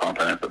bigger pump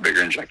in it, put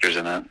bigger injectors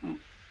in it, and,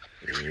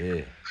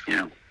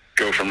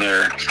 go from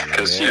there.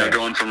 Because,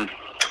 going from,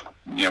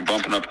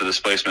 bumping up the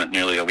displacement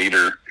nearly a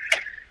liter,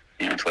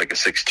 to like a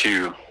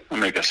 6.2 will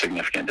make a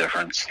significant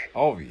difference.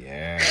 Oh,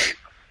 yeah.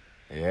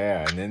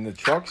 Yeah, and then the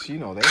trucks, they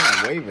don't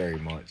weigh very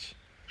much.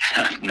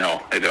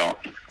 No, they don't.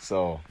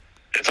 So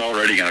it's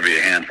already going to be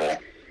a handful.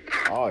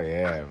 Oh,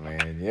 yeah,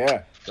 man.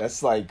 Yeah.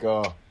 That's like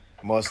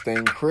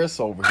Mustang Chris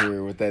over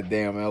here with that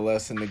damn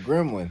LS and the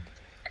Gremlin.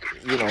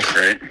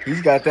 Right.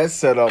 He's got that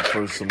set up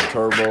for some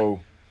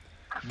turbo.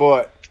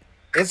 But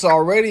it's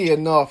already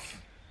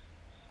enough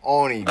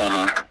on him.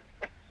 Uh-huh.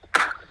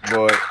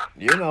 But,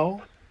 yeah.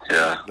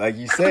 Like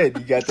you said,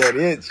 you got that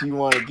itch. You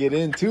want to get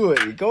into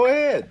it. Go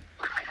ahead.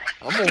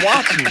 I'm going to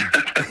watch you.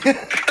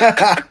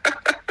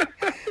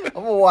 I'm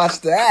going to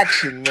watch the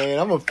action, man.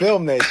 I'm going to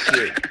film that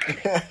shit.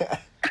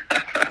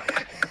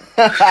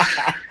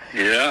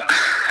 Yeah,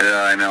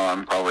 I know.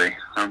 I'm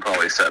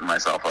probably setting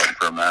myself up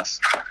for a mess.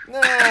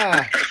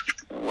 Nah.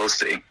 We'll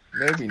see.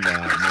 Maybe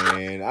not,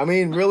 man. I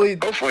mean, really?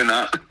 Hopefully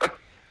not.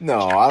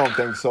 No, I don't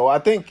think so. I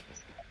think,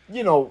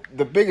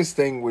 the biggest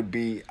thing would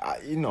be,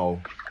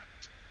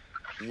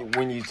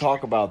 when you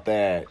talk about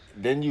that,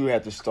 then you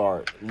have to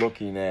start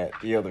looking at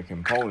the other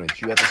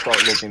components. You have to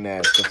start looking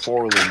at the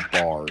 4-link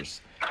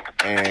bars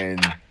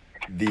and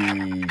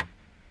the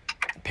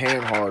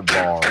panhard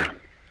bar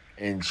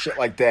and shit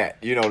like that.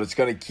 You know, that's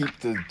going to keep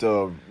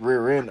the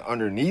rear end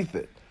underneath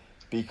it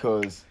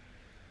because,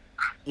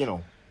 you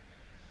know,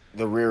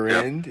 the rear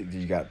end,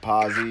 you got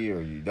posi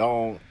or you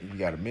don't. You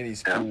got a mini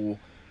spool,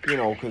 you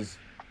know, because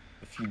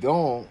if you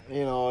don't,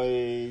 you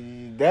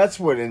know, that's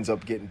what ends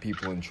up getting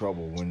people in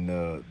trouble when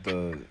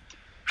the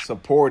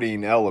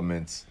supporting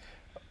elements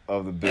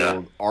of the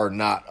build are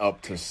not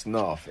up to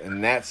snuff,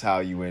 and that's how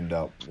you end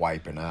up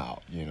wiping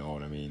out. You know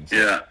what I mean? So,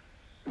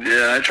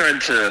 yeah. I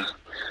tried to.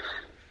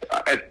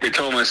 I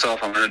told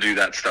myself I'm going to do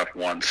that stuff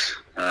once.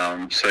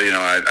 So you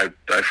know, I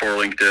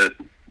 4-linked it.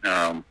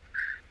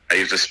 I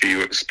used a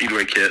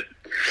Speedway kit.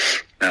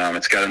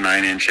 It's got a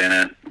 9-inch in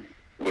it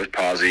with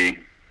posi.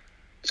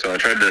 So I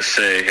tried to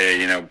say, hey,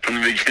 you know, from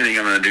the beginning,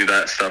 I'm going to do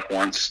that stuff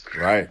once,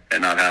 right,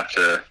 and not have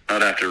to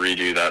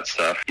redo that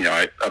stuff. You know,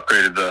 I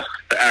upgraded the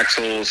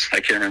axles. I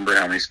can't remember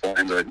how many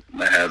splines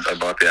I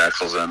bought the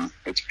axles in.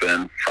 It's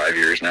been 5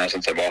 years now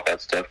since I bought that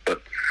stuff,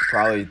 but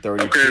probably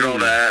 32. Upgraded all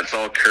that. It's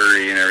all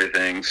Curry and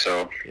everything.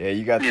 So yeah,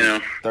 you got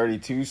the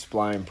 32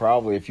 spline.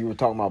 Probably, if you were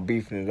talking about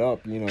beefing it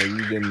up, you know,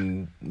 you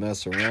didn't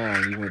mess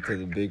around. You went to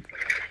the big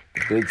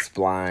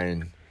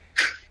spline.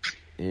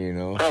 You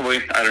know, probably.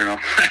 I don't know.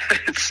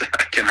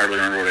 I can hardly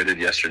remember what I did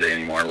yesterday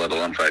anymore, let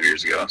alone 5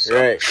 years ago. So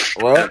right.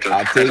 Well,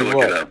 I'll tell you look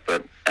what. it up,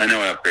 but I know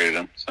I upgraded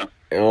them. So.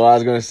 Well, I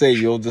was gonna say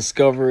you'll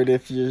discover it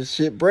if your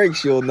shit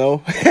breaks. You'll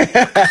know.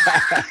 Yep,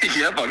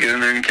 I'll get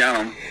in there and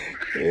count them.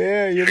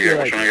 Yeah, you'll figure be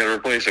out which one I got to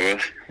replace it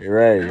with.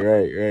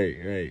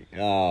 Right.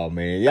 Oh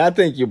man, yeah, I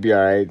think you'll be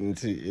all right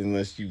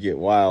unless you get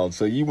wild.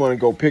 So you want to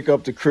go pick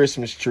up the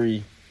Christmas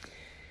tree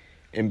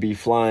and be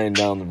flying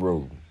down the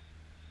road.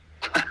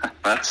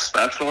 That's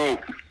the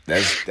hope.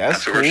 That's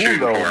what we're cool shooting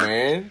though, for.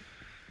 man.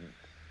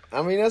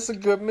 I mean, that's a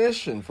good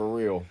mission for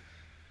real.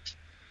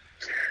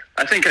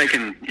 I think I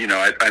can. You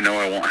know, I know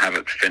I won't have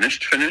it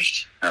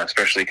finished,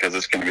 especially because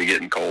it's going to be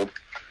getting cold.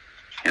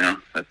 You know,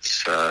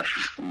 it's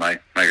my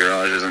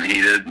garage isn't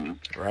heated, and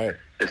right.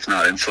 It's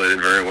not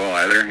insulated very well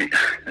either.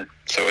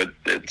 So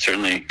it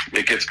certainly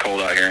gets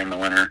cold out here in the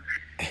winter.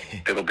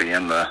 It'll be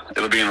in the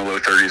low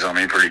 30s on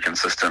me, pretty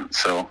consistent.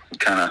 So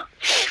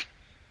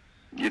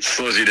it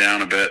slows you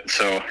down a bit.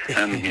 So,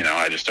 and you know,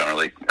 I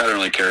don't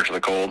really care for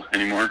the cold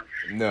anymore.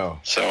 No.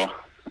 So,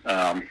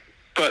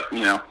 but you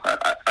know,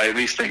 I at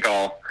least think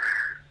I'll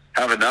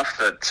have enough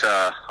that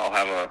I'll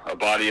have a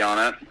body on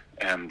it,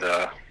 and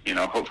you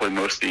know, hopefully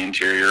most of the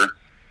interior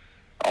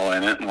all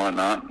in it and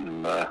whatnot,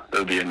 and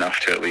it'll be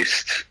enough to at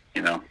least,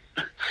 you know,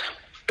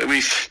 at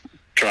least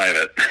drive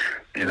it.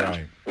 You know,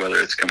 right. Whether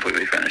it's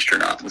completely finished or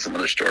not is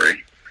another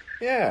story.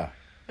 Yeah.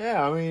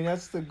 I mean,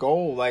 that's the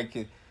goal. Like,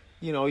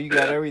 you know, you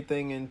got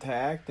everything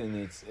intact, and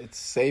it's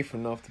safe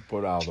enough to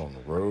put out on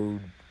the road.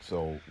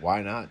 So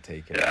why not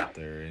take it out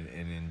there and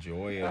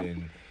enjoy it?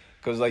 And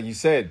because, like you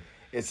said,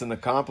 it's an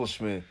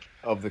accomplishment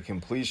of the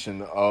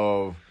completion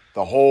of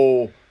the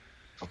whole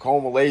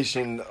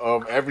accumulation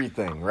of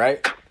everything,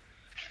 right?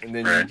 And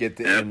then you get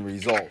the end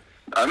result.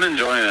 I'm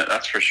enjoying it,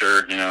 that's for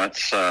sure. You know,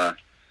 it's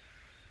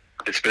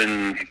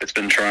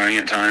been trying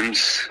at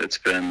times. It's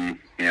been,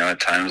 you know, at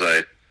times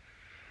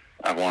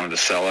I wanted to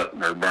sell it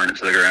or burn it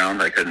to the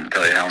ground. I couldn't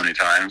tell you how many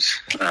times.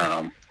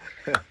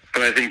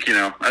 But I think, you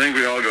know,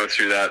 we all go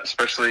through that,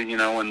 especially, you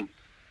know, when,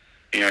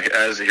 you know,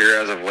 as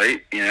of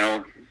late, you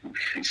know,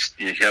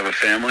 you have a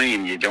family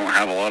and you don't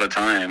have a lot of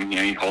time. You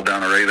know, you hold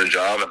down a regular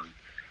job and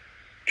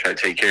try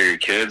to take care of your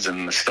kids,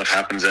 and the stuff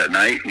happens at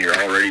night and you're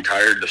already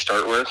tired to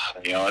start with.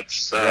 You know,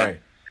 it's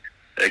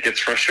it gets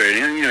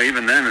frustrating. And, you know,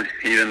 even then,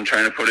 even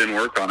trying to put in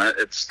work on it,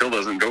 it still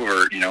doesn't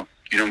go you know,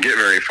 you don't get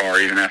very far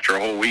even after a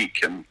whole week.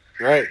 And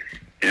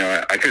you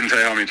know, I couldn't tell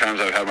you how many times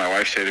I've had my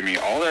wife say to me,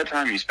 all that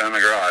time you spend in the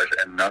garage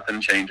and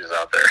nothing changes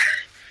out there.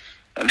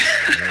 And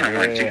I'm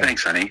like, gee,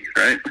 thanks, honey,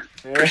 right?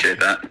 Appreciate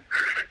that.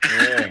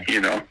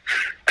 You know.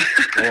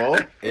 Well,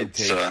 it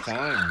takes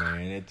time,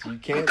 man. You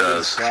can't. It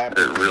does.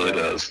 It really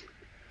does.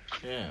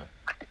 Yeah.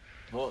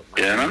 Well,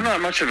 yeah, and I'm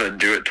not much of a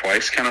do it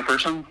twice kind of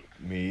person.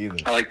 Me either.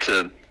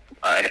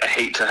 I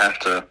hate to have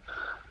to,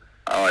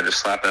 I just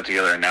slap that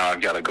together and now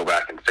I've got to go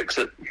back and fix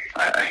it.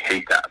 I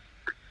hate that.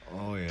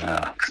 Oh,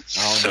 yeah.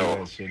 I don't do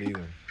that shit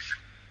either.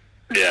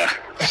 Yeah.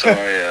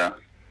 So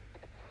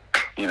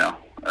you know,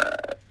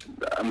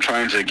 I'm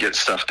trying to get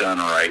stuff done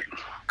right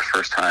the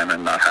first time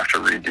and not have to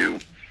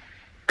redo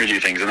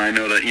things. And I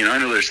know that, you know,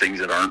 there's things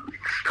that aren't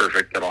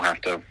perfect that I'll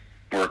have to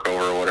work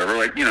over or whatever.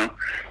 Like, you know,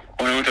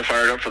 when I went to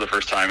fire it up for the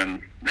first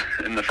time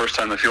and the first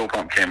time the fuel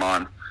pump came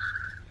on,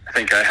 I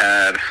think I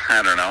had,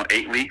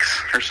 8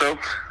 leaks or so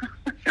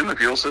in the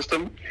fuel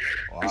system.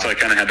 Wow. And so I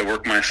kind of had to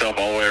work myself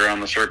all the way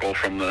around the circle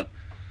from the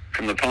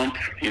pump,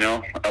 you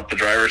know, up the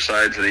driver's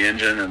side to the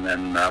engine, and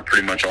then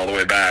pretty much all the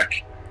way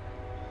back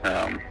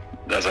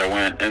as I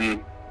went.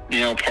 And, you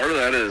know, part of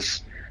that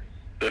is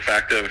the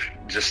fact of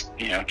just,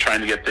 trying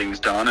to get things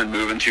done and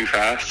moving too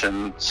fast.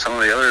 And some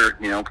of the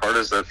other, part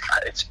is that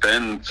it's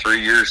been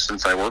 3 years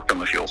since I worked on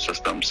the fuel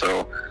system.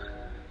 So,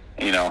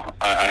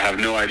 I have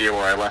no idea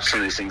where I left some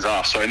of these things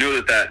off. So I know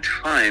that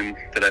time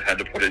that I've had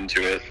to put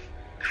into it,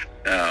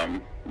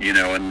 and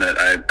that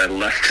I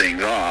left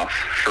things off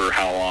for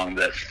how long,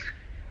 that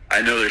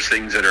I know there's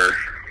things that are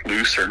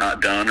loose or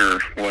not done or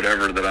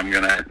whatever that I'm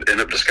going to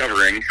end up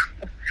discovering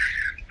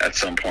at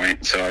some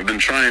point. So I've been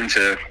trying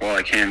to, while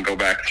I can, go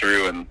back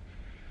through and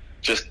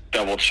just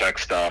double check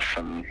stuff,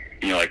 and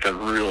like the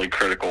really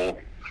critical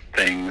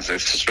things,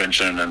 like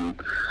suspension and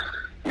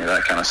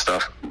that kind of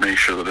stuff. Make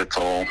sure that it's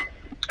all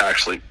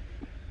actually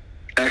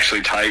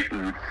tight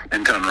and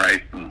done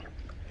right. And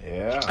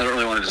yeah, I don't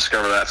really want to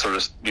discover that sort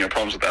of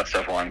problems with that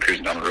stuff while I'm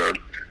cruising down the road.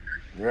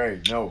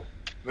 Right. No.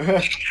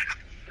 Right.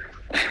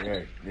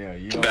 Yeah.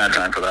 It's a bad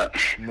time for that.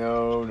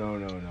 No.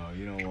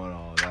 You don't want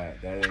all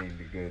that. That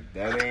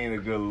ain't a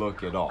good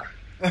look at all.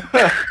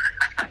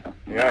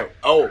 Yeah.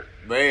 Oh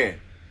man.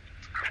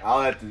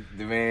 I'll have to,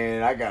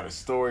 man, I got a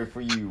story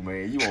for you,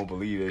 man. You won't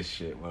believe this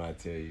shit when I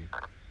tell you.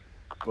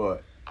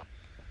 But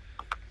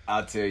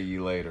I'll tell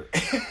you later.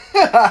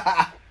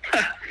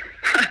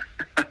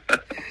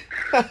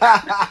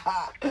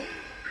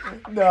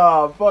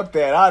 Nah, fuck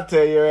that. I'll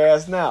tell your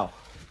ass now.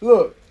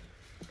 Look.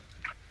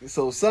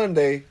 So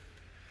Sunday,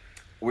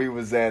 we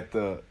was at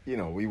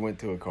we went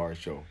to a car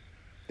show.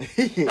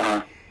 You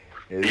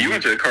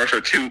went to a car show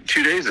two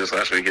days this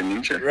last weekend,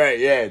 didn't you? Right,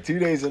 yeah, 2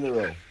 days in a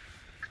row.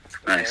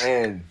 Nice.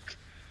 And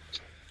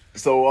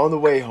so on the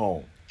way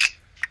home,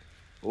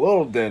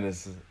 little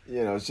Dennis,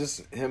 it's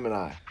just him and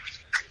I.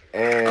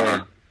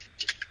 And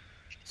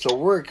so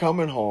we're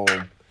coming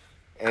home,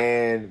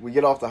 and we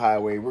get off the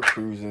highway. We're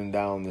cruising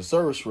down the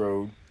service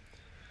road.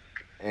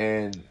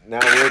 And now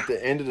we're at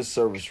the end of the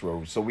service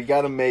road. So we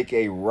got to make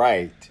a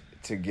right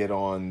to get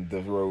on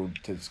the road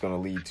that's going to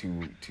lead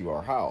to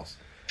our house.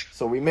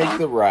 So we make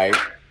the right.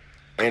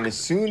 And as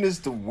soon as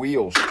the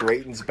wheel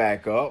straightens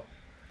back up,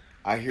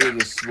 I hear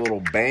this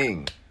little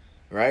bang,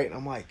 right?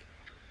 I'm like,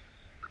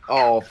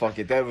 oh, fuck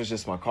it. That was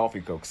just my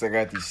coffee cup. Because I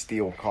got these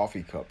steel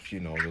coffee cups, the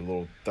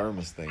little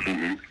thermos thing.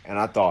 Mm-hmm. And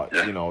I thought,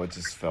 it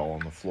just fell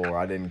on the floor.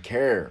 I didn't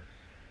care.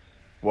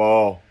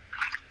 Well,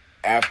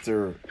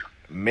 after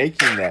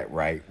making that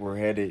right, we're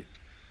headed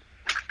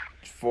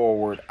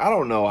forward. I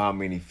don't know how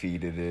many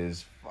feet it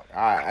is.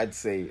 I'd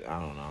say, I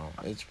don't know.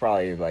 It's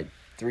probably like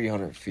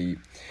 300 feet.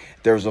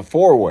 There's a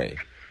four-way.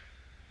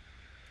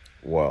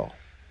 Well,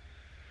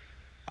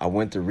 I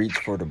went to reach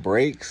for the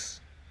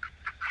brakes.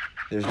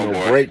 There's no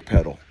brake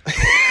pedal.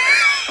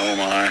 Oh,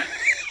 my.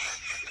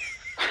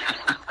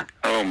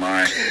 Oh,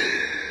 my.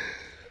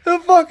 The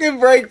fucking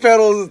brake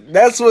pedal,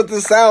 that's what the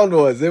sound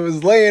was. It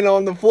was laying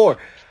on the floor.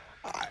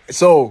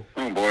 So,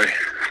 oh, boy.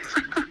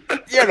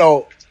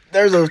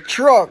 There's a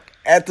truck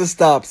at the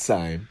stop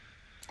sign.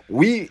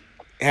 We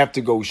have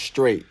to go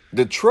straight.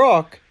 The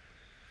truck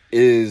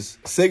is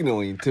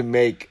signaling to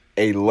make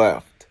a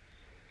left.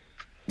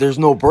 There's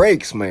no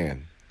brakes,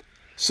 man.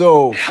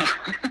 So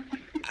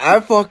I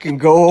fucking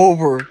go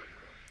over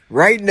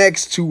right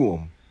next to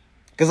him,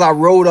 because I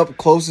rode up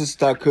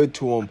closest I could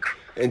to him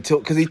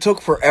because he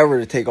took forever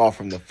to take off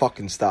from the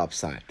fucking stop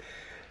sign.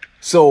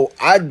 So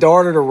I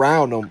darted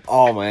around him.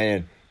 Oh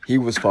man, he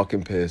was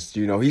fucking pissed.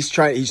 He's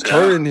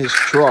turning his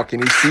truck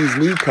and he sees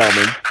me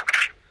coming.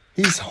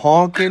 He's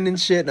honking and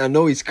shit, and I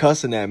know he's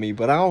cussing at me,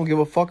 but I don't give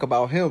a fuck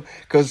about him,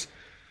 because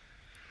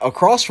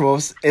across from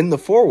us in the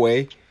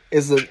four-way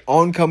is an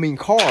oncoming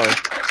car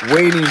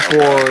waiting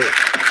for,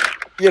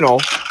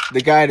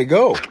 the guy to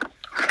go.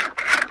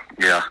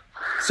 Yeah.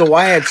 So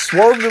I had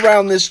swerved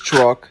around this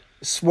truck,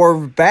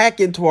 swerved back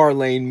into our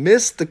lane,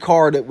 missed the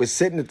car that was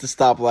sitting at the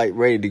stoplight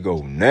ready to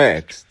go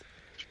next.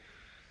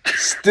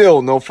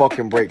 Still no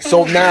fucking brakes.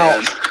 So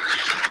now,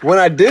 when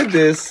I did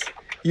this,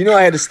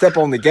 I had to step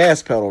on the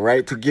gas pedal,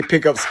 right, to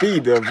pick up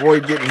speed to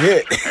avoid getting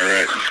hit. All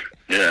right.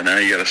 Yeah, now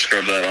you got to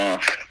scrub that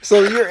off.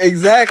 So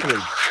exactly.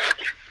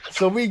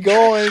 So we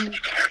going,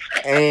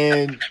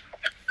 and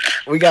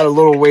we got a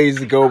little ways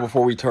to go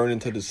before we turn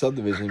into the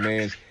subdivision,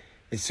 man.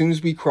 As soon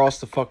as we cross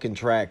the fucking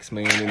tracks,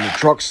 man, and the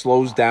truck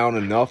slows down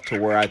enough to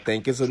where I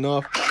think is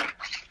enough,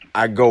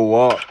 I go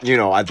up,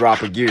 I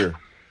drop a gear.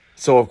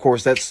 So, of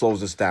course, that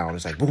slows us down.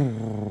 It's like,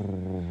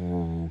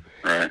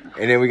 right.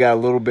 And then we got a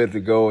little bit to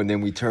go, and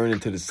then we turn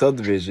into the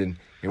subdivision,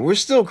 and we're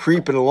still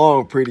creeping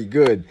along pretty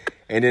good.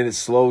 And then it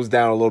slows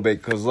down a little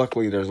bit, because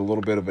luckily there's a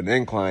little bit of an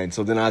incline.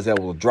 So then I was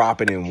able to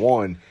drop it in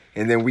one,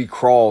 and then we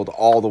crawled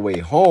all the way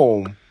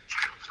home.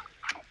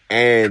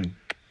 And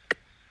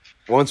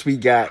once we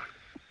got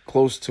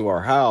close to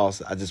our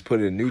house, I just put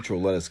it in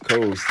neutral, let us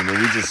coast, and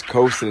then we just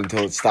coasted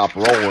until it stopped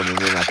rolling, and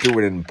then I threw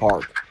it in the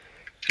park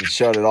and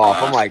shut it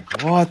off. I'm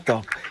like, what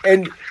the?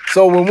 And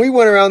so when we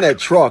went around that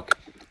truck,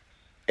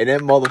 and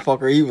that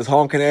motherfucker, he was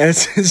honking at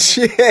us and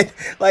shit,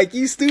 like,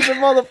 you stupid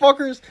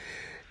motherfuckers.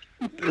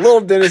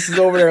 Little Dennis is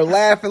over there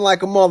laughing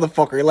like a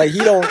motherfucker. Like, he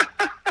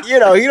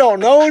don't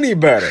know any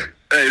better.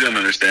 He doesn't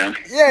understand.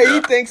 Yeah,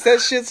 he thinks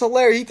that shit's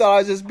hilarious. He thought I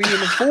was just being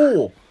a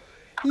fool.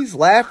 He's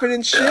laughing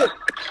and shit.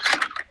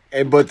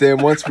 But then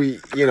once we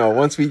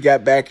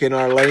got back in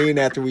our lane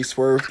after we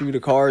swerved through the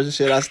cars and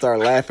shit, I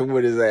started laughing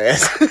with his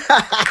ass.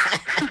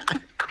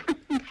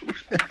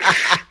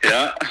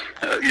 Yeah.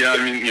 I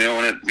mean,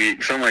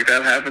 when something like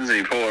that happens and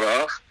you pull it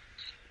off,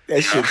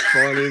 that shit's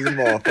funny as a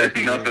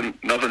motherfucker.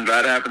 nothing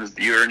bad happens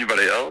to you or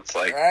anybody else.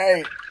 Like,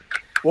 right.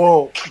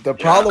 Well, the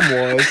problem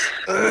was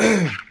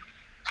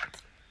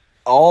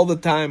all the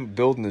time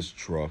building this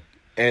truck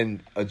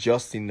and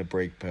adjusting the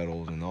brake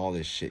pedals and all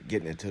this shit,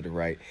 getting it to the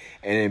right,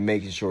 and then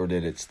making sure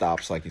that it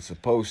stops like it's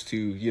supposed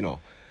to,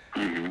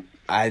 Mm-hmm.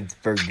 I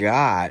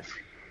forgot.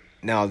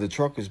 Now, the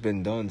truck has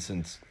been done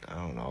since, I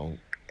don't know,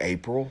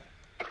 April.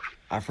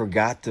 I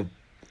forgot to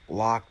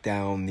lock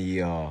down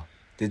the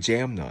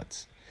jam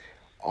nuts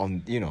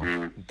on,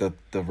 the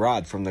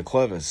rod from the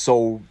clevis.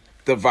 So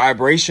the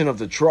vibration of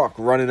the truck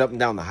running up and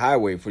down the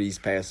highway for these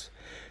past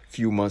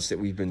few months that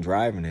we've been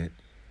driving it,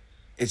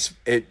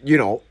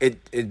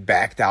 it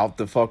backed out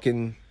the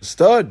fucking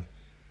stud.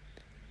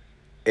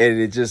 And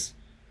it just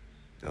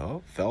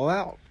fell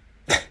out.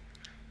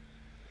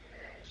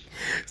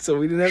 So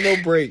we didn't have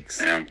no brakes.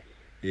 Damn.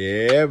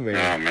 Yeah, man.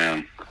 Oh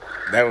man.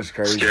 That was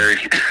crazy. Scary.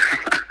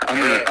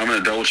 I'm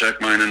gonna double check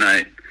mine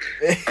tonight.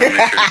 I'm gonna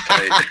make sure it's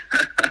tight.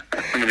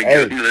 I'm gonna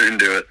get into there and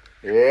do it.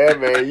 Yeah,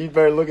 man. You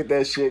better look at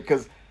that shit,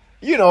 because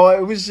it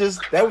was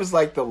just, that was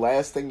like the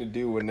last thing to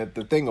do. And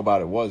the thing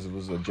about it was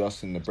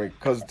adjusting the brake,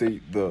 because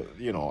we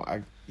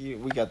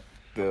got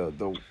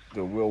the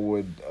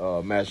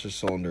Willwood master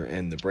cylinder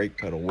and the brake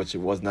pedal, which it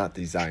was not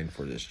designed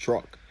for this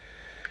truck.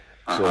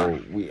 So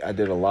I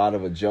did a lot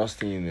of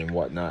adjusting and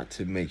whatnot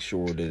to make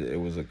sure that it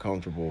was a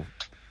comfortable,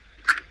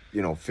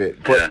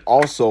 fit, but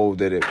also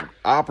that it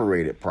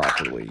operated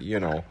properly,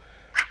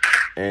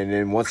 And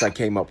then once I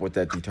came up with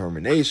that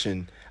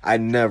determination, I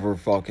never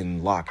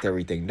fucking locked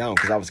everything down,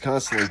 because I was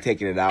constantly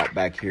taking it out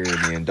back here in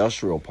the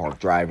industrial park,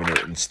 driving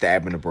it and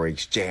stabbing the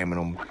brakes, jamming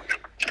them,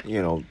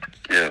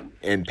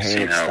 in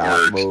panic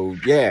stop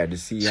mode. Yeah, to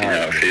see how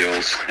it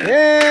feels.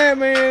 Yeah,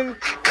 man.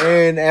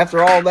 And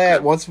after all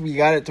that, once we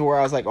got it to where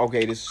I was like,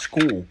 okay, this is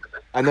cool,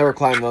 I never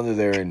climbed under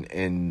there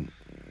and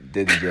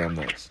did the jam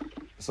nuts.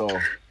 So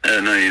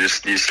no, you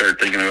start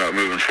thinking about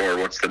moving forward.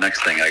 What's the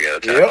next thing I gotta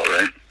tackle,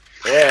 right?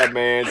 Yeah,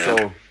 man. Yeah.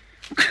 So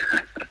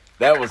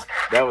that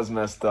was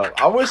messed up.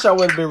 I wish I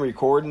would have been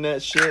recording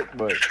that shit,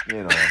 but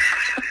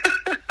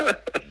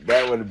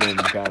that would have been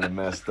kind of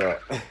messed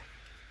up.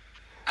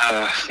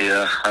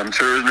 Yeah, I'm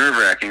sure it was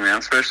nerve-wracking, man,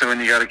 especially when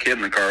you got a kid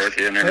in the car with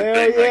you and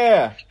everything. Hell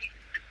yeah.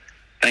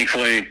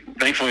 Thankfully,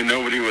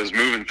 nobody was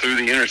moving through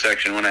the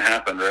intersection when it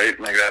happened, right?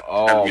 Like that.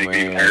 Oh, man.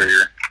 Even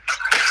hairier.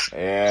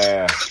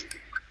 Yeah.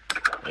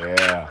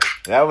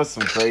 That was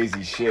some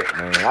crazy shit,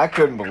 man. I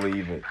couldn't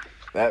believe it.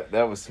 That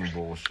was some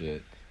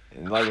bullshit.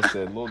 And like I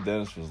said, little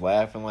Dennis was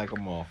laughing like a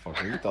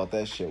motherfucker. He thought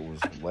that shit was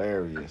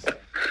hilarious.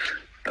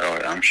 Oh,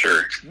 yeah, I'm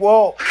sure.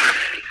 Well,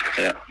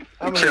 yeah.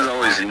 Kids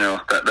always,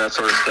 that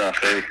sort of stuff.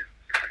 They,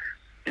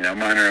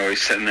 mine are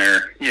always sitting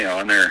there,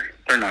 and they're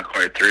not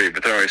quite 3,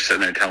 but they're always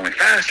sitting there telling me,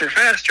 faster.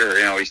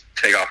 We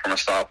take off from a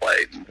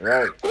stoplight.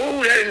 Right.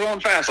 Oh, Daddy's going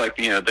fast. Like,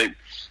 they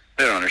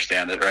don't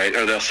understand it, right?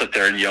 Or they'll sit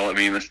there and yell at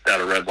me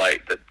at a red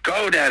light that,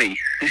 go, Daddy.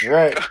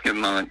 Right.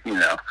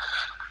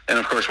 And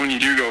of course, when you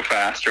do go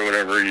fast or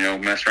whatever,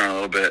 mess around a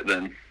little bit,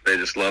 then they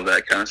just love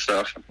that kind of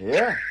stuff.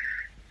 Yeah.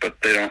 But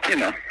they don't,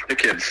 the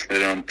kids, they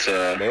don't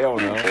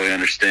fully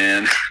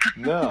understand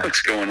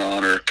what's going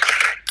on or,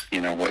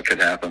 what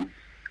could happen.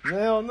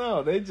 Hell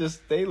no. They in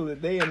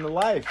the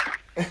life.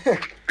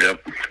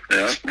 Yep,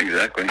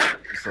 exactly.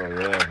 So,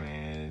 yeah,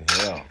 man.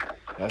 Hell,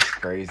 that's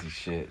crazy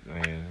shit,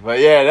 man. But,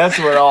 yeah, that's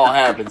where it all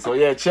happened. So,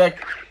 yeah,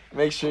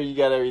 make sure you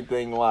got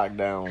everything locked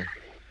down.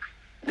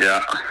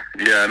 Yeah,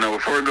 no,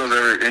 before it goes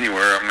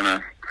anywhere, I'm going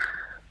to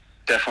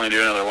definitely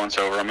do another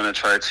once-over. I'm going to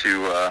try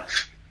to,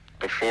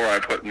 before I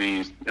put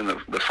me in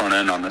the front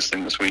end on this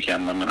thing this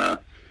weekend, I'm going to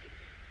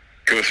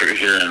go through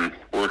here and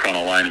work on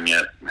aligning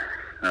it.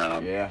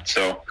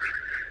 So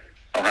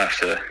I'll have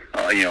to,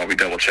 I'll be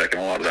double-checking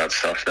a lot of that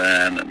stuff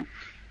then.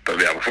 But,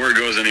 yeah, before it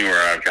goes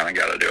anywhere, I've kind of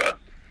got to do a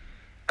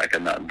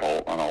nut and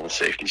bolt on all the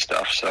safety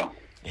stuff. So,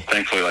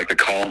 thankfully, like the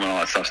column and all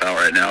that stuff's out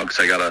right now because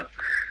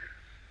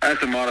I have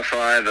to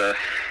modify the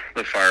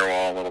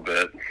firewall a little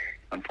bit.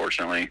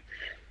 Unfortunately,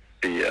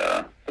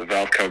 the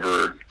valve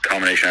cover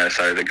combination I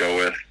decided to go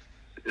with,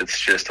 it's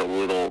just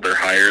they're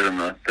higher than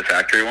the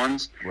factory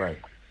ones. Right.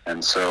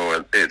 And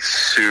so it's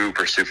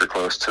super, super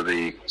close to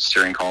the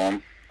steering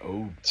column.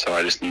 Oh. So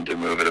I just need to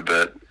move it a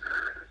bit.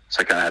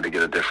 So I kind of had to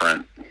get a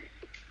different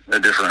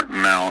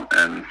mount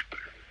and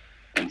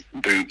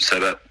boot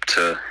set up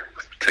to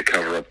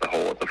cover up the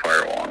hole at the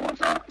firewall and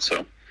whatnot.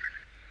 So,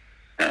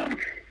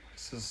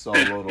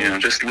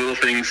 just little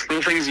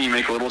things you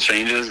make little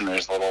changes and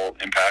there's little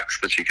impacts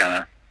that you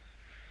kind of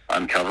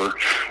uncover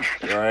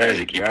as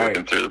you keep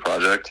working through the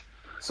project.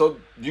 So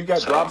you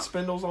got drop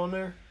spindles on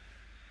there?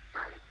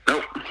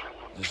 Nope.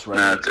 Just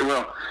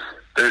regular?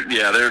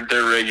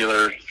 They're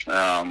regular,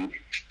 and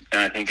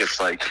I think it's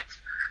like,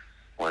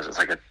 what is it,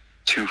 like a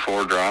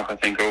 2.4 drop, I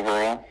think,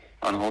 overall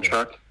on the whole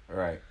truck.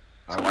 Right.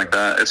 Something like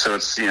that. And so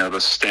it's, the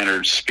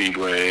standard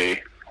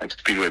Speedway, like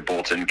Speedway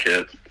bolt-in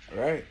kit.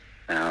 Right.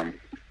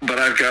 But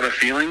I've got a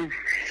feeling,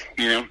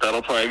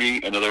 that'll probably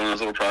be another one of those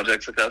little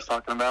projects that I was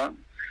talking about.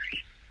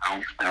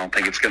 I don't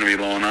think it's going to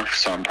be low enough,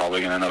 so I'm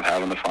probably going to end up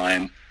having to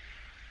find,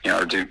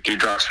 or do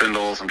drop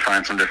spindles and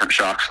find some different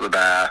shocks for the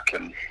back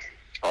and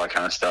all that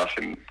kind of stuff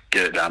and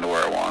get it down to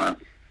where I want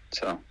it.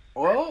 So.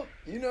 Well,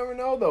 you never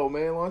know though,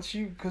 man. Once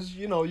because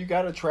you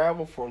got to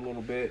travel for a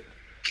little bit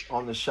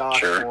on the shocks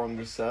for them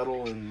to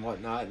settle and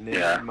whatnot, and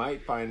then you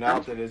might find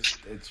out that it's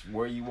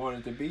where you want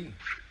it to be.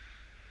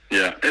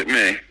 Yeah, it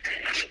may.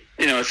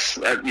 It's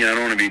I don't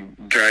want to be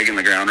dragging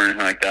the ground or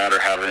anything like that, or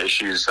having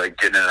issues like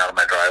getting in and out of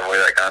my driveway,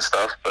 that kind of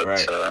stuff. But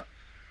right.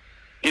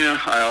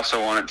 I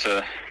also want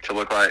it to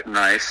look like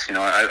nice.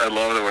 I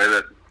love the way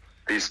that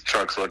these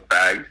trucks look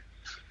bagged.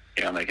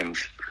 They can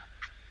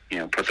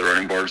put the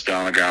running boards down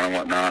on the ground and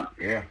whatnot.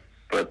 Yeah.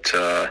 But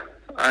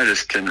I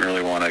just didn't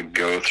really want to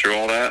go through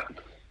all that.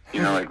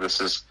 Like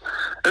this is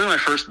my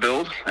first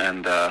build,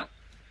 and I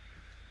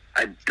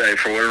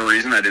for whatever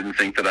reason I didn't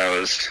think that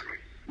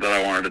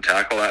I wanted to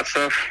tackle that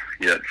stuff.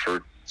 Yet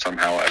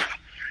somehow I've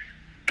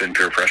been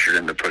peer pressured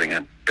into putting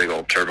a big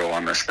old turbo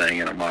on this thing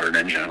and a modern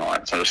engine and all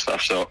that sort of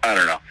stuff. So I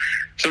don't know.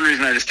 For some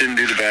reason I just didn't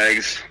do the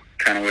bags.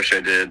 Kind of wish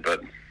I did, but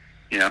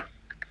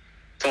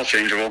it's all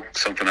changeable.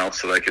 Something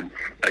else that I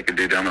could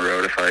do down the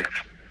road if I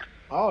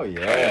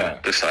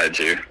decide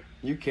to.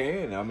 You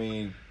can. I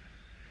mean,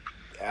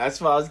 that's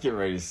what I was getting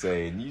ready to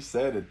say, and you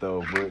said it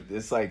though. But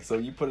it's like, so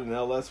you put an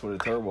LS with a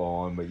turbo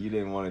on, but you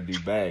didn't want to do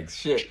bags.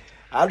 Shit,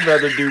 I'd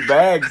rather do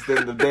bags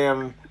than the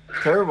damn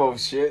turbo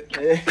shit.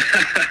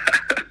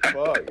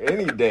 Fuck,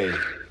 any day.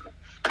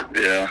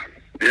 Yeah,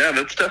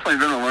 that's definitely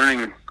been a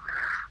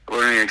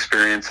learning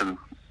experience, and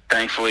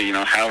thankfully,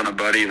 having a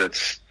buddy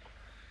that's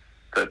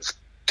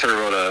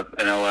turboed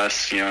an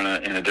LS,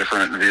 in a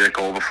different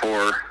vehicle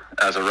before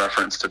as a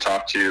reference to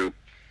talk to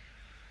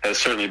has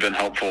certainly been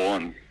helpful.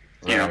 And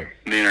the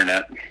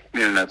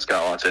internet's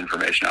got lots of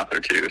information out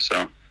there too.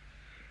 So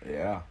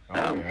yeah,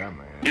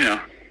 man.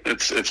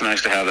 It's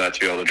nice to have that to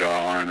be able to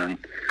draw on and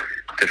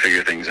to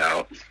figure things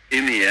out.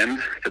 In the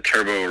end, the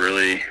turbo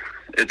really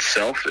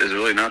itself is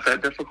really not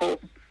that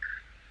difficult.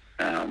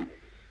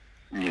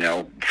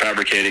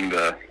 Fabricating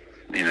the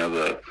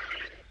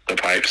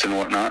pipes and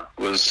whatnot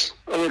was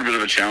a little bit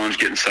of a challenge.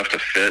 Getting stuff to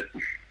fit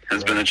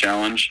has been a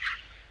challenge.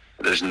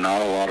 There's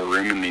not a lot of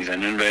room in these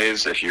engine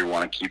bays if you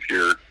want to keep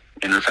your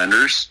inner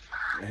fenders.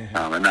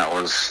 And that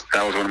was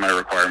one of my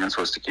requirements,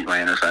 was to keep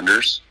my inner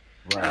fenders.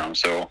 Right.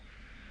 So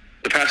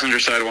the passenger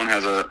side one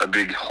has a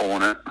big hole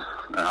in it,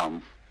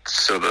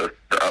 so the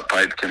up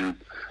pipe can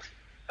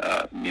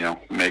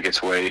make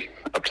its way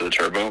up to the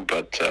turbo.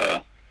 But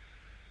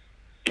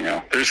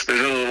there's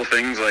other little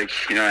things like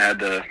I had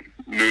to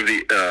move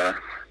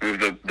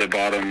the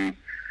bottom,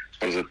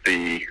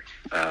 the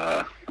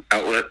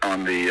outlet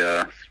on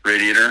the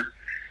radiator.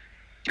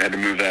 I had to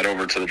move that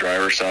over to the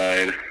driver's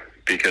side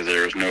because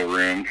there was no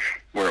room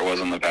where it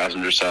was on the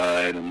passenger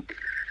side, and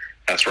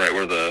that's right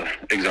where the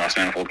exhaust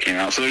manifold came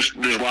out. So there's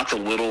lots of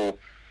little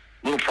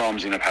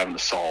problems you end up having to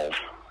solve,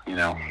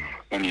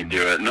 when you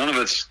do it. None of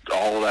it's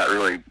all that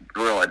really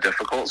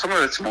difficult. Some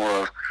of it's more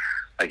of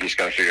like you just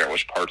got to figure out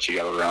which parts you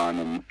got to run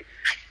and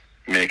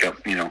make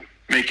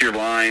your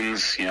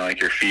lines, like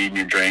your feed and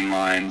your drain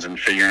lines, and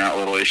figuring out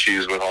little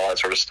issues with all that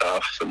sort of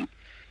stuff. And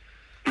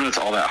it's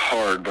all that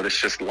hard, but it's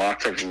just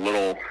lots of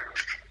little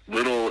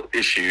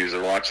issues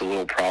or lots of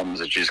little problems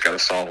that you just got to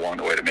solve along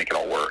the way to make it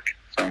all work.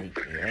 So,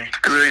 because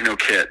there ain't no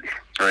kit,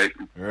 right?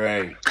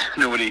 Right.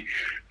 Nobody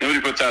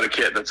puts out a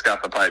kit that's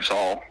got the pipes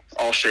all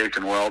shaped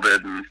and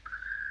welded, and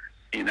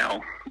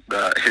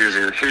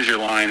here's your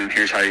line, and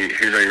here's how you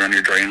run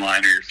your drain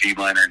line or your feed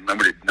line. Or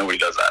nobody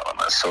does that on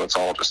this, so it's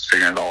all just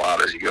figuring it all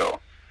out as you go.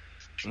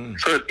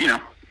 So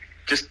it,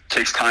 just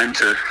takes time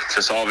to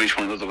solve each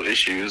one of those little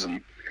issues.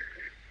 And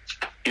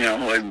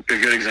like a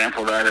good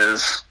example of that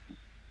is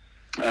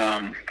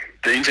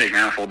the intake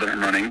manifold that I'm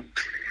running.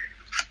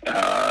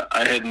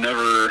 I had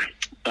never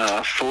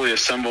fully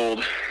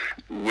assembled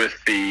with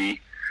a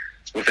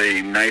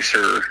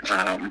nicer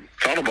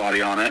throttle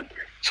body on it.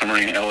 So I'm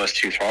running an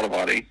LS2 throttle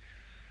body.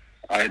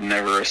 I had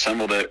never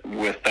assembled it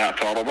with that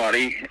throttle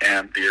body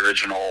and the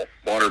original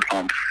water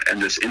pump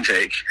and this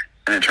intake.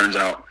 And it turns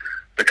out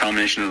the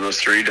combination of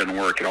those three doesn't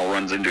work. It all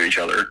runs into each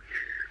other.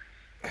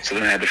 So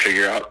then I had to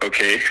figure out,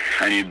 okay,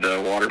 I need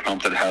the water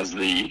pump that has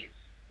the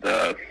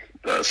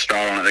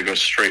spout on it that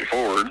goes straight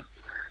forward,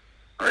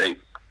 right,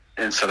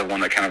 instead of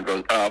one that kind of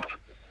goes up,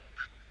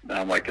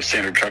 like the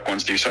standard truck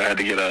ones do. So I had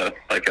to get a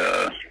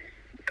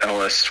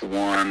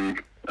LS1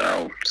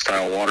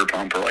 style water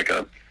pump, or like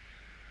a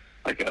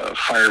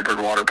Firebird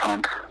water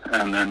pump,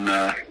 and then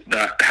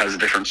that has a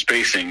different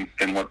spacing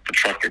than what the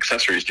truck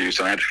accessories do.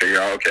 So I had to figure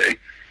out, okay,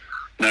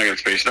 now I got to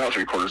space it out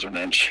 3/4 of an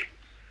inch,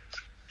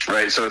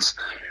 right? So it's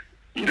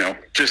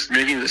just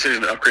making the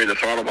decision to upgrade the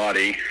throttle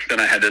body. Then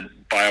I had to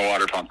buy a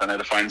water pump, then I had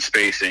to find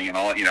spacing and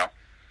all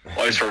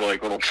these sort of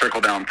like little trickle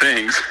down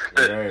things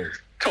that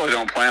totally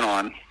don't plan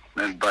on,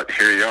 but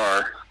here you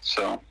are.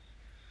 So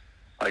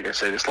like I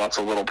say, just lots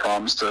of little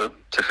problems to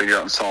figure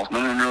out and solve.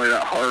 None of them really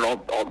that hard,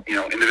 all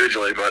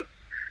individually, but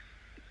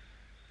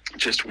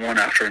just one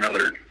after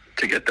another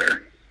to get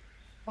there.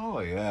 Oh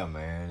yeah,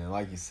 man. And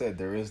like you said,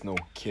 there is no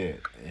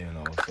kit,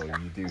 so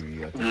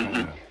you have to kind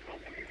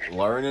of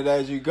learn it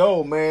as you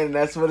go, man. And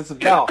that's what it's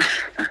about.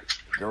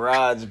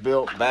 Garage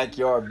built,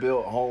 backyard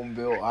built, home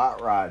built,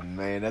 hot rodding,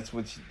 man. That's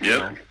what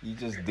you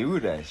just do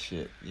that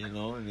shit,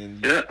 and then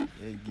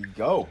you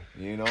go,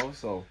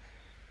 So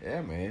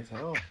yeah, man.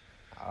 So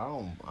I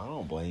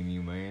don't blame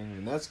you, man.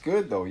 And that's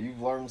good though.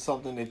 You've learned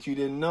something that you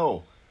didn't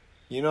know.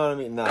 You know what I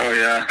mean? Now, oh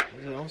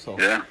yeah. So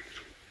yeah.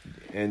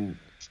 And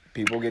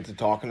people get to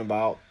talking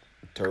about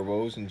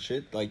turbos and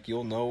shit, like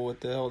you'll know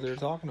what the hell they're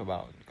talking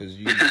about because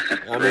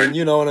mean,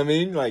 you know what I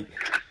mean? Like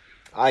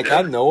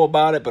I know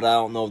about it, but I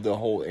don't know the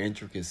whole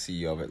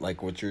intricacy of it,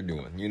 like what you're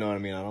doing. You know what I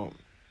mean?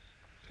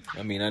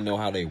 I know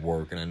how they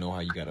work and I know how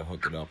you got to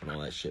hook it up and all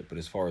that shit. But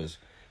as far as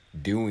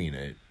doing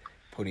it,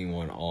 putting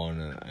one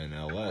on an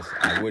LS,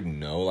 I wouldn't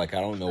know. Like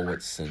I don't know what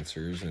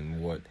sensors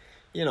and what,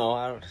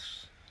 I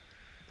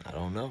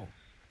don't know.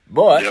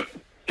 But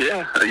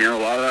yeah, a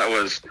lot of that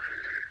was.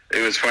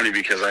 It was funny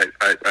because I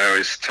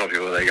always tell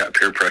people that I got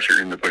peer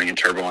pressure into putting a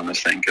turbo on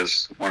this thing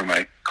because one of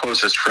my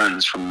closest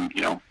friends from,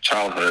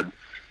 childhood,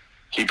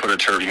 he put a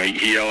turbo,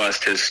 he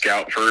LS'd his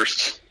Scout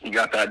first. He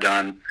got that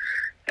done.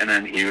 And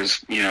then he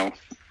was,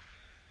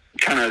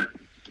 kind of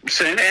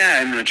saying,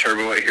 I'm going to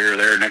turbo it here or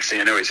there. Next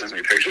thing I know, he sends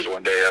me pictures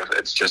one day of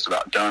it's just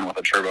about done with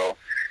a turbo.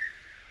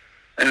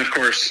 And of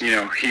course,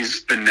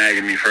 he's been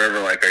nagging me forever,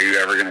 like, are you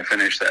ever going to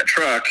finish that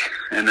truck?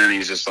 And then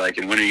he's just like,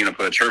 and when are you going to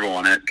put a turbo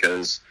on it?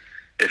 Because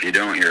if you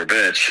don't, you're a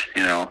bitch,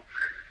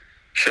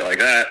 shit like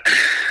that.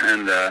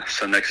 And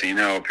so next thing you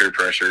know, peer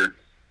pressure,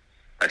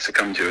 I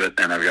succumbed to it,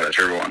 and I've got a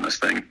turbo on this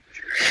thing.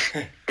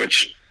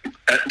 Which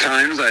at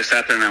times I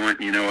sat there and I went,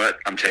 you know what,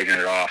 I'm taking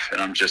it off, and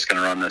I'm just going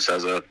to run this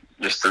as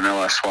just an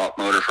LS swap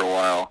motor for a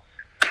while.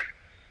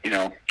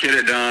 Get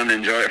it done,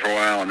 enjoy it for a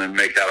while, and then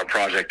make that a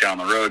project down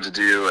the road to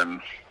do. And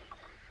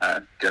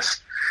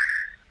just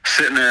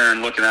sitting there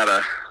and looking at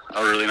a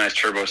really nice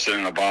turbo sitting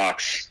in a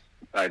box,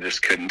 I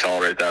just couldn't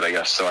tolerate that, I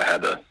guess, so I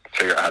had to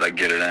figure out how to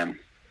get it in.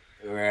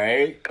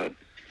 Right. But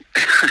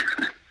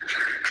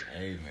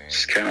hey, man.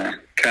 Just kind of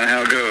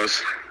how it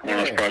goes. One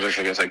of those projects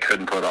I guess I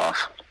couldn't put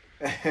off.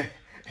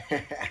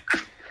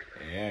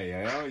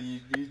 Yeah,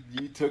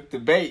 you took the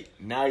bait.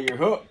 Now you're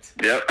hooked.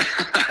 Yep,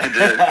 I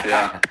did,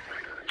 yeah.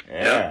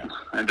 Yeah. Yep,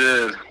 I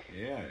did.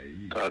 Yeah,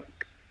 you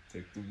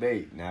took the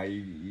bait. Now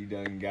you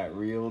done got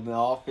reeled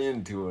off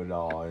into it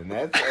all. And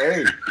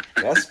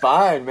that's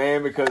fine,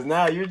 man, because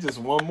now you're just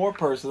one more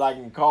person I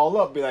can call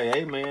up, be like,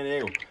 hey,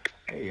 man,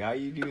 hey, how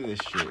you do this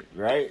shit,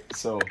 right?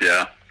 So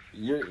yeah,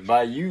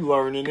 by you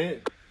learning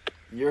it,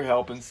 you're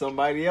helping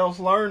somebody else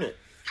learn it.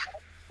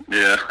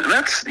 Yeah, and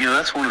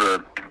that's one of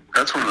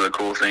the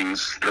cool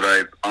things that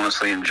I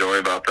honestly enjoy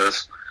about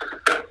this,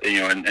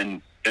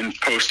 and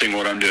posting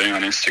what I'm doing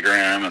on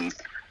Instagram. And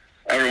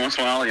every once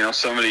in a while,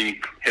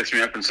 somebody hits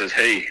me up and says,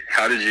 hey,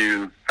 how'd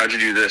you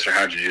do this or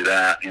how'd you do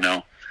that,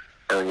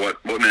 or what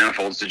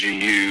manifolds did you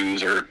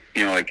use, or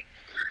like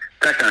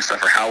that kind of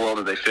stuff, or how well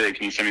did they fit?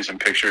 Can you send me some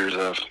pictures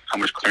of how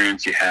much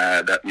clearance you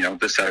had, that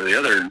this, that, or the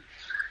other? And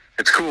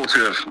it's cool to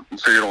have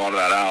figured a lot of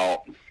that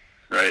out,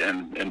 right?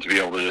 And to be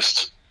able to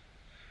just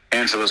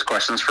answer those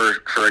questions for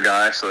a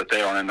guy so that they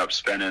don't end up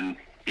spending,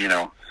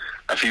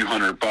 a few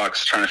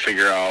 $100 trying to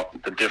figure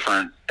out the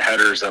different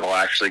headers that'll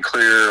actually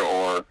clear,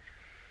 or,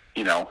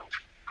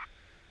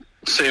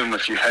 save them a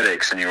few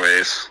headaches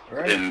anyways,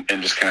 right. and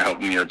just kind of help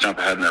them, jump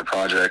ahead in their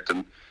project.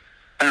 And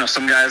I don't know,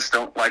 some guys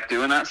don't like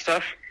doing that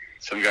stuff.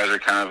 Some guys are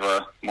kind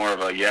of more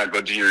of a,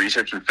 go do your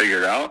research and figure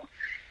it out.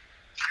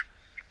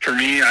 For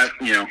me, I've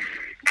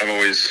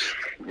always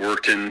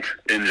worked in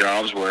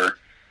jobs where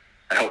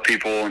I help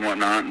people and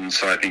whatnot, and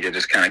so I think it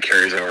just kind of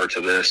carries over to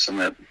this, and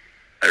that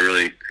I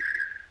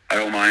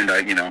don't mind.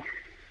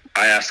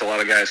 I asked a lot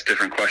of guys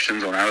different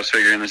questions when I was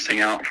figuring this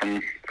thing out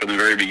from the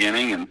very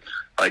beginning, and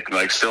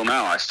like still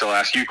now, I still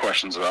ask you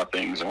questions about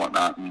things and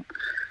whatnot, and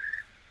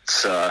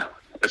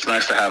it's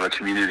nice to have a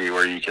community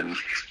where you can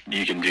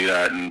do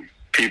that, and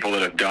people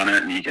that have done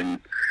it, and you can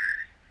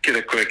get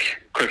a quick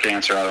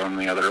answer out of them,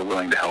 that are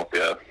willing to help you.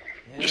 Yeah.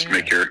 Just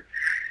make it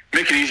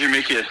easier,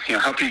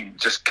 help you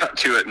just cut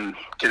to it and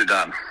get it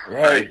done.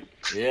 Right.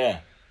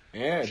 Yeah,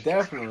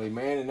 definitely,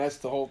 man. And that's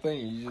the whole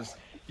thing. You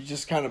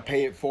just kind of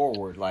pay it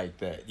forward like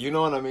that. You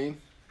know what I mean?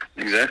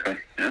 Exactly.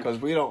 Yeah. Because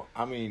we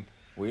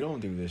don't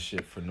do this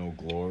shit for no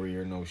glory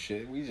or no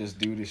shit. We just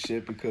do this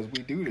shit because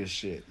we do this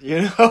shit.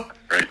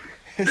 Right.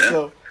 Yeah.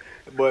 So,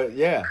 but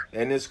yeah,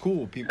 and it's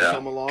cool. People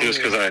come along.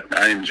 Just because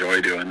I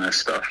enjoy doing this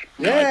stuff.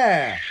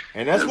 Yeah,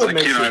 and that's what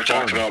makes it fun. I've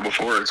talked about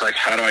before. It's like,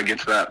 how do I get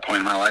to that point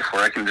in my life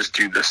where I can just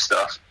do this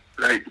stuff,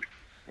 right?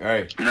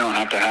 Right. I don't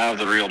have to have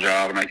the real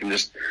job, and I can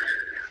just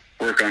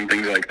work on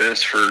things like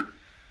this for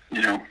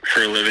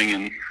a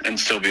living, and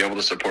still be able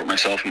to support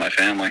myself and my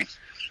family.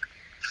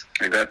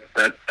 Like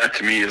that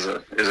to me is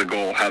a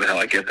goal. How the hell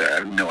I get there, I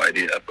have no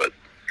idea, but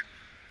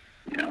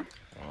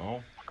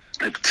Oh.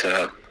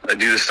 I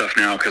do this stuff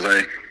now because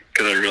I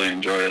really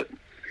enjoy it.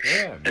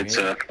 Yeah,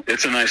 man.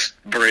 It's a nice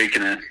break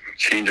and a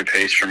change of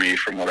pace for me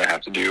from what I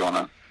have to do on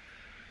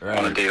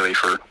a daily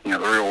for the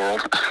real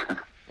world.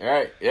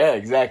 Right. Yeah,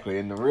 exactly.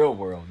 In the real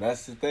world,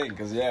 that's the thing.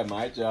 Because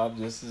my job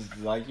just is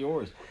like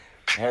yours.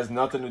 It has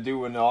nothing to do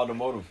with the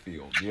automotive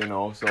field,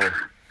 So,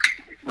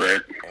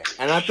 right.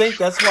 And I think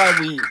that's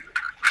why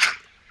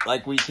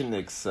we can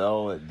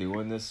excel at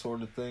doing this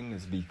sort of thing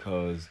is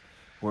because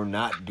we're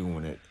not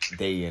doing it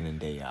day in and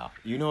day out.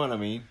 You know what I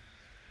mean?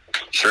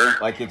 Sure.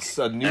 Like it's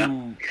a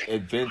new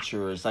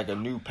adventure. It's like a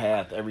new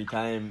path every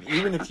time.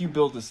 Even if you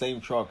build the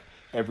same truck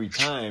every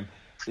time,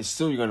 it's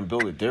still you're going to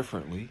build it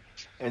differently.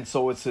 And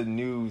so it's a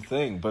new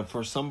thing. But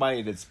for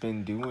somebody that's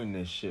been doing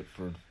this shit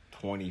for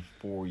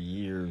 24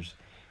 years,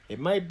 it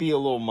might be a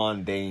little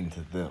mundane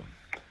to them.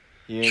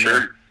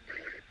 Sure.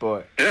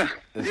 But yeah.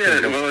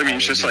 Well, I mean,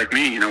 it's just like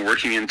me,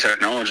 working in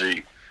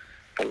technology.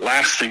 The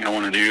last thing I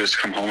want to do is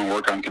come home and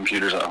work on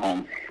computers at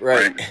home.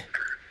 Right.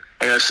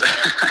 I guess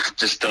it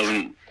just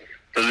doesn't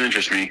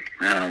interest me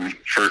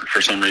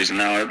for some reason.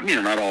 Now,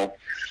 not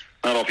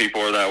all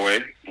people are that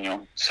way.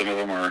 Some of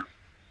them are.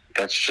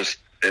 That's just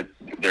it.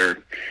 They're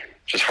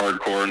just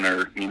hardcore, and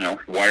they're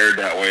wired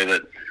that way.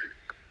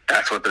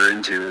 That's what they're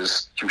into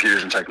is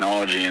computers and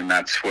technology, and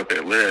that's what they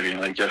live.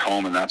 They get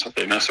home and that's what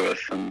they mess with.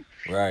 And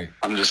right.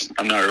 I'm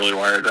not really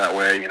wired that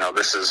way.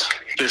 This is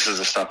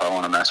the stuff I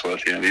want to mess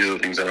with. These are the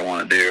things that I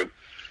want to do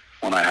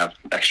when I have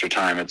extra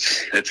time.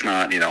 It's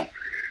not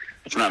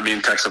it's not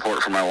being tech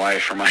support for my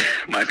wife or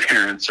my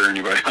parents or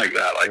anybody like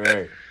that. Like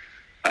right.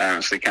 I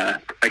honestly kind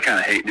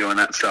of hate doing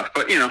that stuff.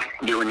 But do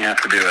it when you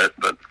have to do it.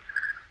 But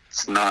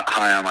it's not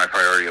high on my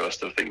priority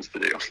list of things to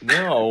do.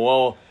 No,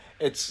 well.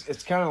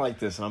 It's kind of like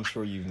this, and I'm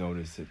sure you've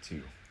noticed it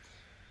too.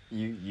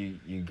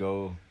 You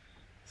go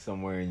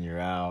somewhere and you're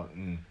out,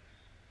 and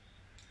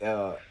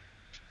the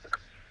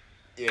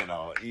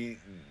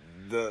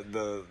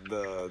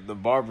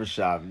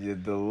barbershop,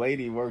 the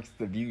lady works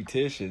the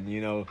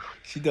beautician.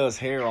 She does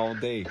hair all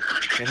day,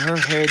 and her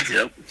head's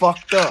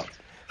fucked up.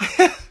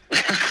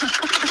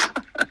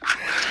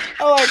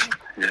 I'm like,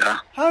 yeah.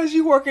 How is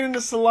you working in the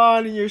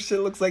salon and your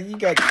shit looks like you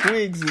got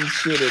twigs and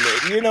shit in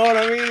it? You know what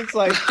I mean? It's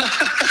like,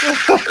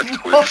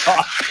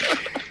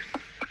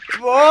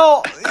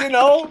 well,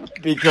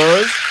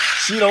 because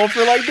she don't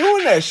feel like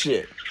doing that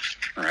shit.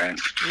 Right.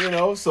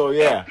 So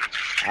yeah.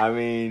 I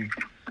mean,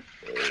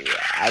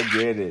 I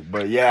get it.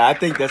 But yeah, I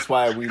think that's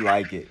why we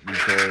like it,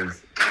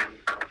 because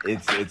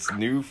it's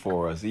new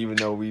for us, even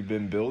though we've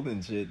been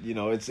building shit.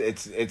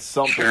 It's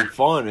something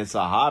fun. It's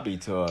a hobby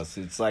to us.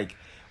 It's like,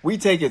 we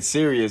take it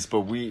serious, but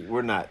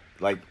we're not,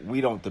 like,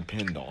 we don't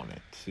depend on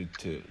it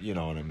to you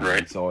know what I mean?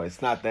 Right. So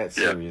it's not that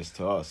serious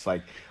to us.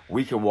 Like,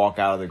 we can walk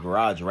out of the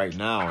garage right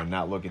now and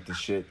not look at the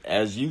shit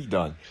as you've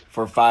done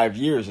for 5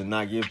 years and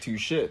not give two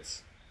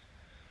shits.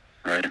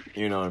 Right.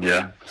 You know what I mean?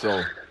 Yeah.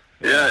 So.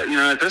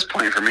 Yeah, at this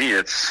point for me,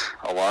 it's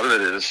a lot of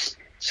it is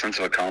sense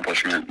of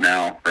accomplishment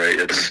now, right?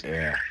 It's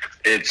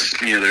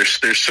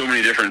there's so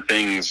many different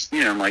things,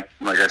 like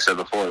I said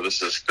before,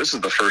 this is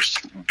the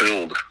first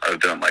build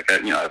I've done. Like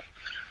I've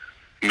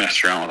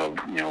messed around with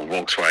a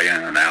Volkswagen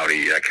and an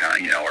Audi, that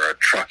kind of or a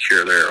truck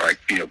here or there, like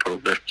put a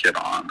lift kit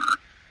on or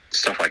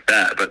stuff like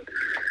that. But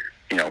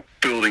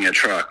building a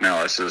truck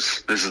now, this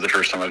is the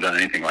first time I've done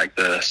anything like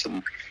this,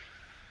 and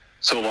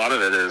so a lot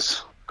of it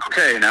is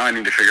okay. Now I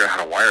need to figure out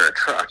how to wire a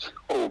truck.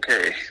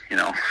 Okay,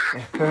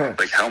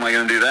 like how am I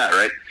going to do that,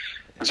 right?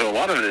 And so a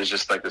lot of it is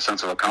just like the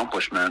sense of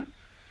accomplishment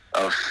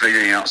of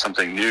figuring out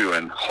something new,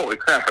 and holy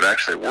crap, it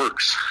actually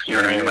works. You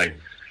know what I mean? Like,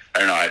 I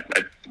don't know, I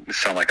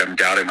sound like I'm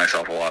doubting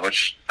myself a lot,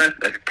 which I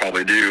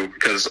probably do,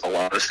 because a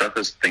lot of this stuff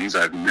is things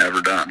I've never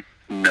done,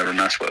 never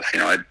messed with.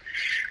 I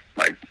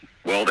like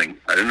welding.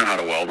 I didn't know how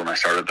to weld when I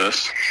started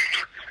this.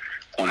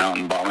 Went out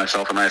and bought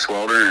myself a nice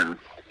welder, and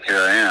here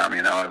I am.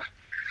 I've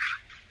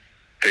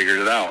figured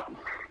it out.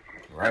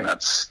 Right. And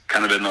that's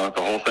kind of been the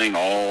whole thing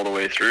all the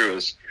way through,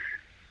 is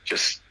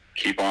just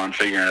keep on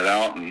figuring it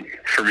out. And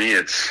for me,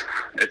 it's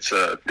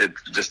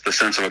just the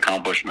sense of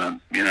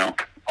accomplishment,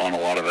 on a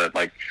lot of it.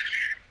 Like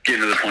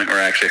getting to the point where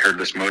I actually heard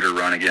this motor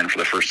run again for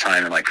the first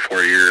time in like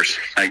 4 years.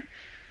 Like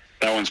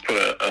that one's put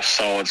a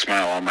solid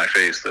smile on my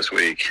face this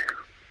week.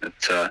 It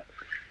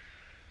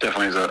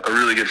definitely is a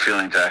really good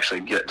feeling to actually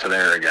get to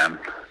there again.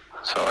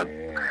 So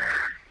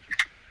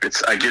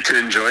I get to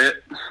enjoy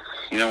it,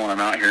 when I'm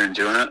out here and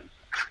doing it.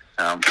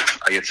 I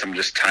get some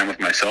just time with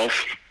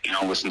myself,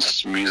 listen to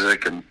some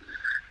music and,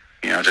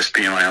 just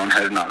be in my own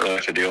head, not really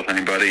have to deal with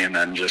anybody, and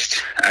then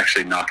just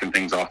actually knocking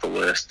things off the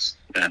list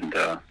and,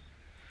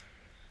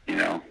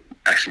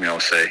 actually being able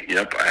to say,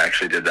 yep, I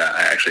actually did that.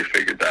 I actually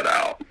figured that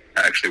out. It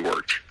actually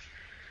worked.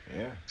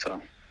 Yeah.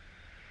 So.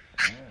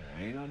 Yeah,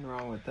 ain't nothing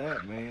wrong with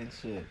that, man.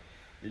 Shit.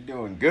 You're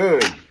doing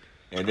good.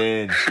 And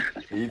then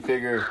you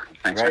figure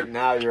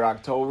now you're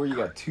October, you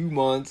got 2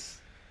 months.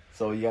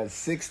 So you got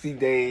 60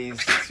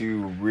 days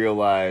to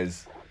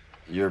realize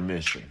your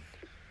mission.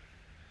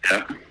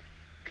 Yeah.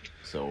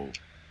 So,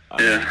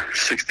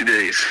 60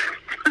 days.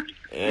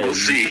 We'll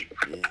see.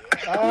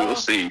 We'll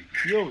see.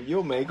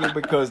 You'll make it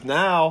because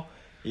now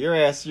you're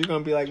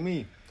gonna be like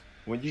me.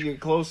 When you get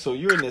close, so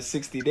you're in the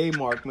 60-day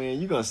mark, man.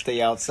 You're gonna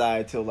stay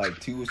outside till like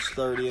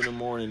 2:30 in the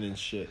morning and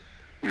shit.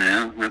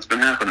 Yeah, that's been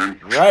happening.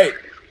 Right.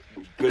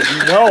 Because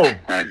you know.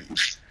 Right.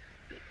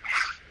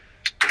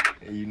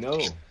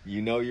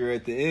 You know you're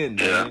at the end,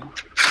 Yeah. man.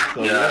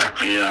 So,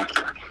 Yeah.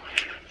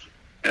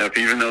 Yep,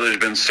 even though there's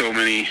been so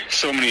many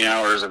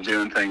hours of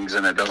doing things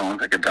and it doesn't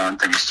look like a darn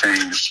thing's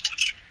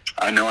changed,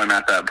 I know I'm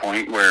at that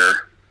point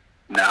where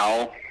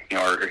now,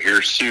 or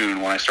here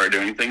soon when I start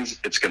doing things,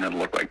 it's going to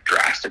look like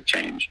drastic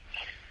change.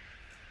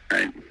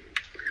 Right?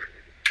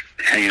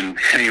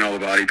 Hanging all the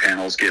body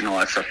panels, getting all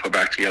that stuff put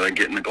back together,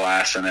 getting the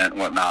glass in it and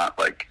whatnot.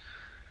 Like,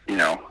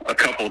 a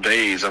couple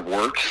days of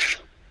work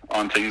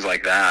on things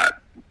like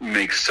that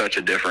makes such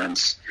a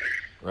difference.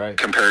 Right.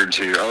 Compared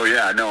to,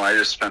 I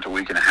just spent a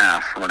week and a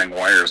half running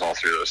wires all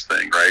through this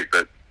thing, right?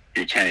 That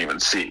you can't even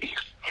see,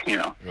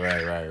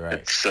 Right.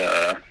 It's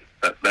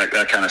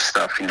that kind of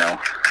stuff,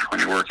 when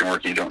you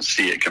work, you don't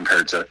see it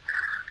compared to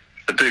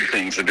the big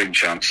things, the big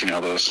chunks,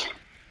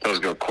 those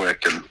go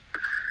quick and,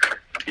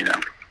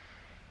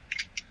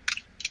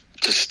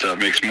 just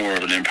makes more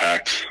of an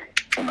impact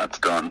when that's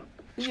done.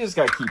 You just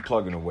gotta keep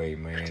plugging away,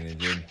 man, and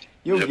then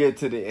you'll get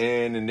to the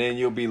end, and then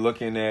you'll be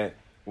looking at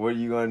what are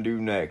you gonna do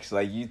next.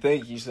 Like you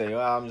say,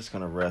 I'm just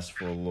gonna rest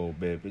for a little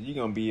bit, but you're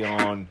gonna be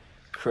on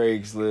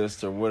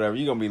Craigslist or whatever.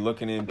 You're gonna be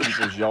looking in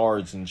people's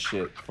yards and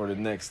shit for the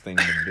next thing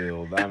to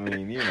build. I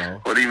mean,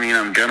 What do you mean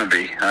I'm gonna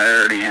be? I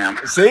already am.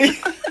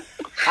 See?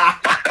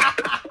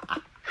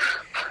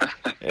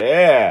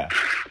 Yeah.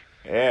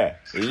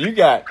 You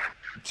got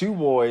 2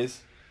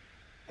 boys,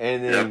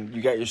 and then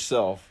you got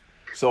yourself.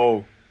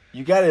 So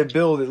you got to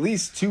build at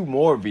least 2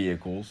 more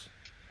vehicles.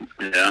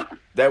 Yeah.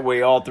 That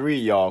way all 3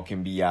 of y'all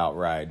can be out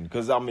riding.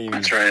 Because, I mean...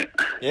 That's right.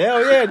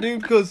 Yeah,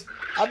 dude. Because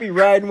I be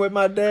riding with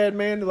my dad,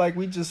 man. Like,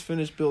 we just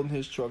finished building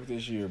his truck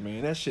this year,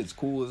 man. That shit's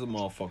cool as a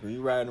motherfucker.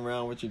 You riding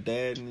around with your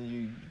dad and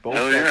you both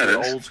got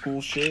your old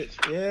school shit.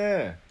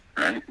 Yeah.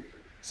 Right.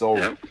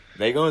 So,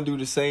 they going to do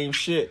the same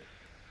shit.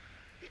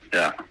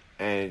 Yeah.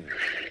 And...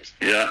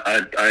 Yeah,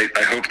 I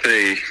hope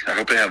they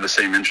have the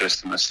same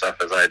interest in this stuff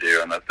as I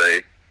do, and that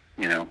they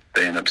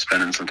end up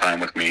spending some time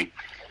with me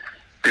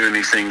doing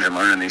these things and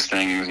learning these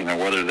things,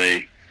 whether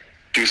they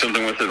do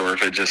something with it or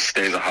if it just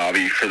stays a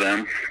hobby for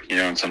them,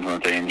 and something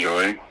that they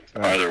enjoy.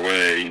 Right. Either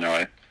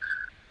way,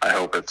 I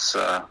hope it's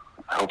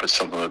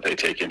something that they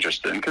take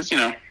interest in, because, you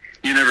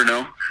never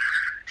know,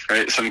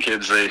 right? Some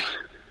kids, they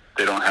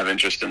don't have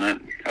interest in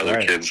it. Other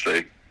kids,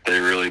 they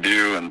really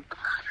do, and,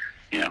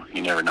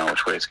 you never know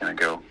which way it's going to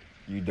go.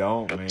 You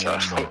don't, but, man.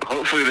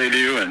 Hopefully they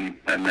do,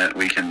 and that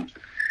we can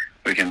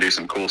do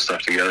some cool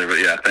stuff together. But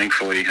yeah,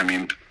 thankfully, I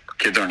mean,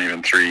 kids aren't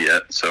even 3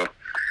 yet, so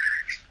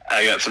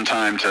I got some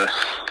time to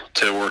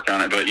work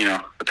on it. But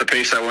at the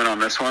pace I went on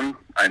this one,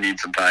 I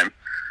need some time.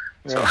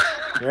 So.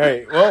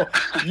 Right. Well,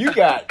 you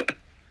got.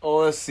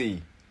 Let's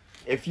see.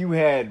 If you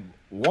had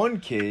 1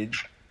 kid,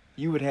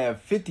 you would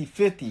have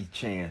 50-50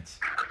 chance.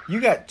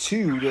 You got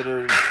 2 that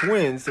are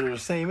twins that are the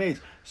same age,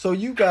 so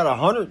you got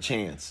 100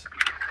 chance,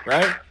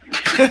 right?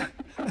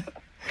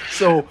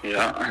 So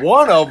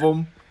one of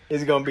them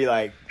is gonna be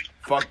like,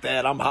 "Fuck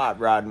that! I'm hot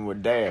riding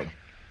with Dad,"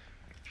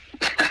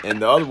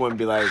 and the other one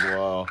be like,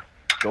 "Well,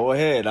 go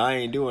ahead. I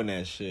ain't doing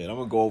that shit. I'm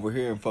gonna go over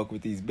here and fuck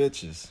with these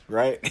bitches,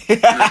 right?"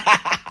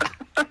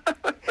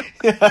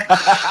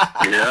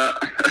 Yeah.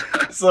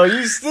 So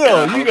you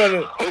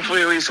gonna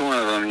hopefully at least one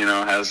of them,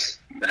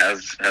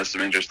 has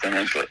some interest in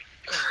it, but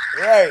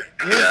right.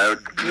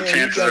 The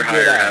chances are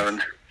higher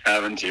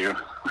having to.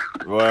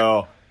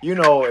 Well.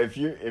 If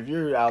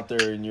you're out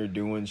there and you're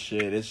doing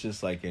shit, it's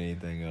just like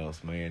anything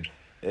else, man.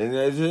 And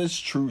it's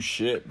true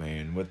shit,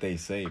 man. What they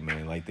say,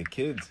 man. Like the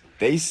kids,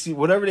 they see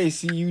whatever they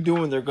see you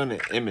doing, they're gonna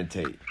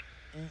imitate.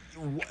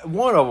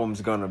 One of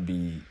them's gonna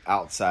be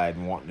outside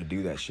and wanting to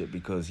do that shit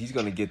because he's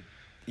gonna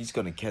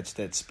catch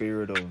that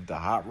spirit of the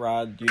hot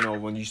rod.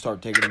 When you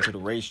start taking them to the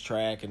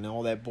racetrack and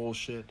all that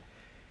bullshit.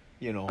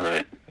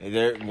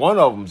 One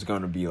of them's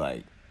gonna be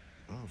like,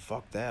 "Oh,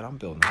 fuck that, I'm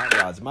building hot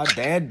rods. My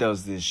dad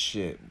does this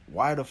shit.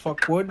 Why the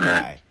fuck wouldn't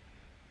I?"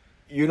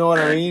 You know what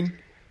I mean?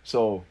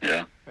 So,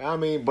 I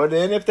mean, but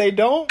then if they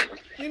don't,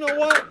 you know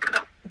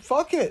what?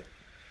 Fuck it.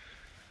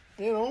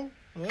 Well,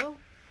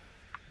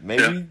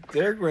 maybe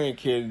their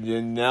grandkid,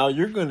 and now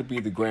you're going to be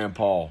the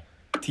grandpa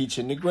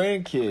teaching the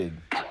grandkid.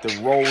 The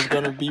role's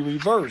going to be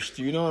reversed.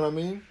 You know what I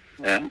mean?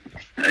 Yeah.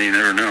 You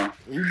never know.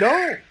 You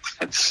don't.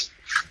 And that's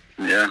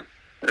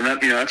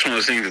one of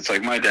those things. It's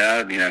like my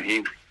dad,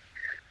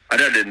 my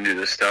dad didn't do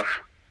this stuff.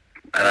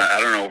 I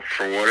don't know,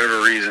 for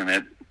whatever reason,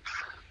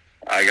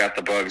 I got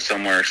the bug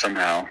somewhere,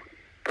 somehow.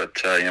 But,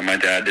 my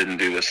dad didn't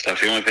do this stuff.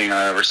 The only thing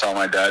I ever saw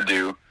my dad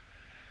do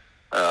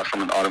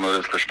from an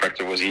automotive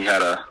perspective was he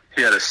had a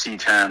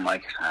C10,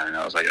 like, I don't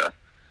know, it was like a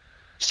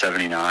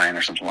 79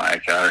 or something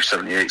like that, or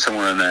 78,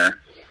 somewhere in there.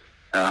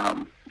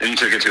 And he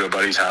took it to a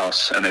buddy's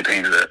house, and they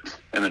painted it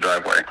in the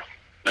driveway.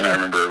 And I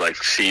remember,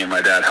 seeing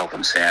my dad help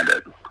him sand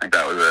it. Like,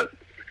 that was it.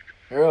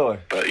 Really?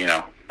 But,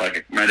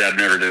 my dad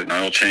never did an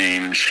oil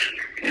change,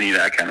 any of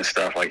that kind of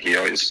stuff. Like, he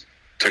always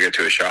took it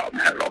to a shop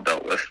and had it all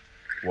dealt with.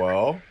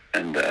 Well,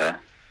 And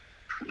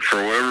for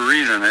whatever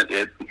reason,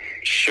 it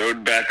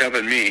showed back up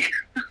in me.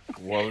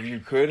 well, you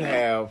could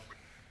have,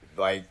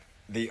 like,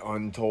 the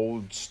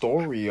untold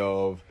story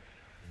of,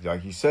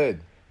 like you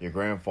said, your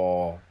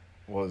grandpa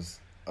was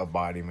a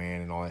body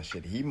man and all that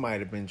shit. He might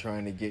have been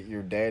trying to get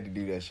your dad to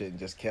do that shit and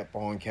just kept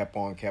on,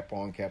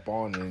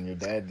 and your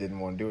dad didn't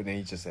want to do it, and then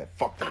he just said,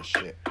 fuck that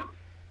shit.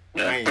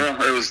 Yeah, Man. well,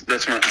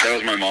 that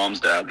was my mom's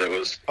dad. That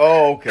was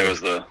Okay.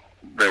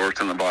 they worked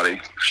in the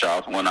body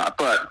shop and whatnot.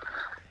 But,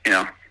 you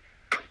know,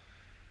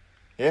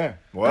 Yeah.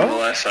 Well,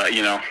 nonetheless,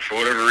 you know, for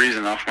whatever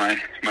reason, off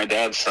my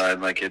dad's side,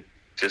 like, it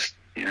just,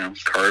 you know,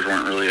 cars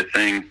weren't really a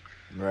thing.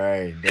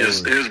 right.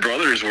 His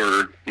brothers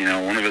were, you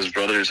know, one of his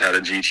brothers had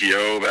a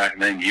GTO back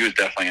then. He was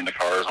definitely into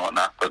cars and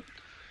whatnot, but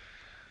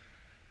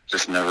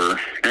just never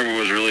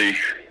was really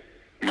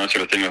much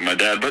of a thing with my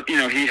dad. But, you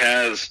know, he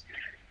has,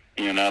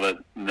 you know,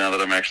 now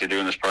that I'm actually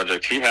doing this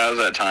project, he has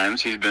at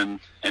times, he's been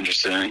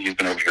interested in it. He's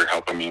been over here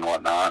helping me and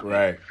whatnot.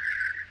 Right.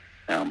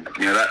 You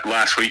know, that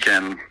last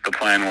weekend, the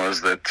plan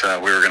was that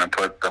we were going to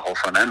put the whole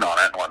front end on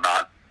it and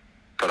whatnot,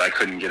 but I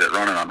couldn't get it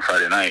running on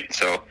Friday night.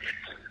 So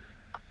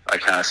I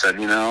kind of said,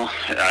 you know,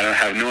 I don't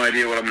have no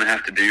idea what I'm going to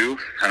have to do.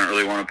 I don't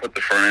really want to put the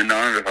front end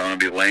on it if I'm going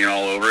to be laying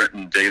all over it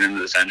and digging into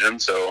this engine.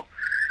 So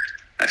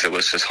I said,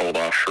 let's just hold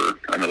off for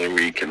another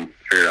week and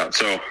figure it out.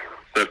 So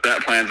if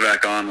that plan's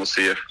back on, we'll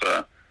see if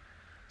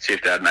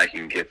Dad and I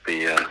can get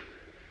the,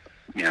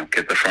 you know,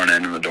 get the front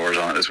end and the doors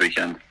on it this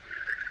weekend.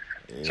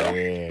 So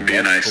Yeah, be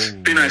a that's nice,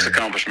 cool, be a nice man.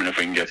 accomplishment if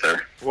we can get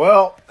there.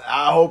 Well,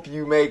 I hope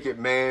you make it,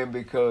 man,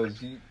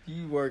 because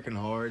you working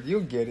hard.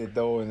 You'll get it,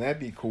 though, and that'd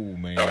be cool,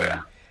 man. Oh,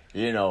 yeah.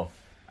 You know,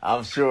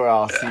 I'm sure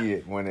I'll Yeah. see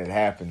it when it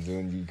happens,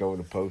 when you go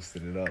to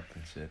posting it up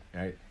and shit,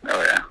 right?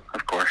 Oh yeah,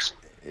 of course.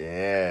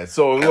 Yeah,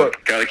 so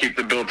look, Got to keep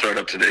the build chart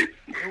up to date.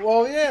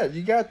 well, yeah,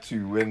 you got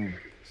to, and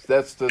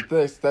that's the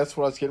thing. That's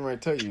what I was getting ready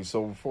to tell you.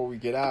 So before we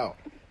get out,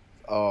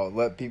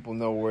 let people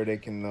know where they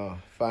can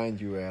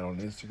find you at on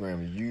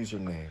Instagram, your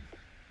username.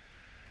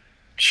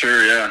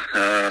 Sure,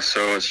 yeah.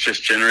 So it's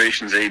just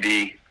Generations AD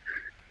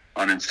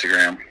on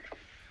Instagram,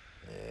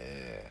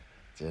 Yeah,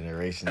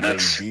 Generation and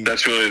that's AD.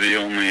 really the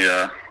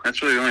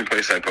only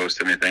place I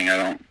post anything. I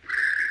don't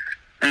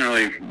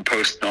really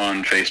post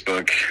on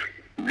Facebook,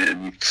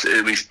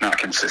 at least not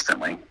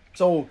consistently.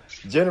 So,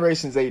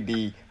 Generations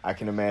AD, I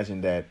can imagine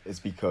that it's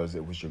because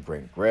it was your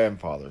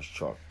great-grandfather's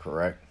truck,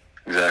 correct?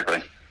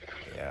 Exactly.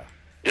 Yeah.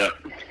 Yep.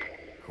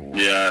 Cool.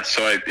 Yeah.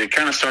 So it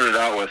kind of started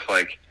out with,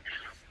 like,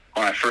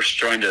 when I first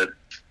joined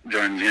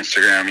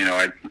Instagram. You know,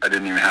 I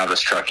didn't even have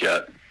this truck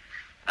yet.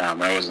 I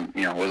wasn't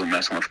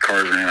messing with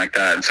cars or anything like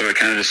that. And so it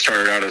kind of just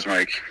started out as,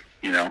 like,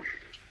 you know,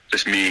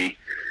 just me,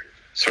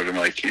 sort of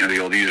like, you know, the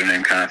old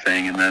username kind of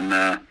thing. And then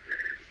that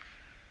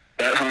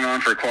hung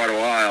on for quite a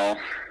while.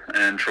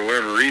 And for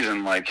whatever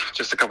reason, like,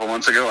 just a couple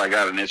months ago, I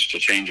got an itch to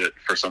change it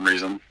for some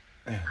reason.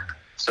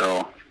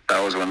 So that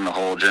was when the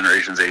whole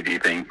Generations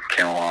AD thing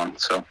came along.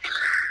 So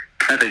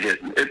I think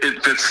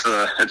it fits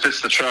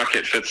the truck.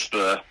 It fits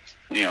the,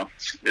 you know,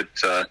 it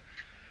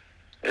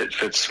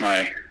fits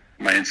my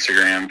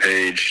Instagram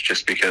page,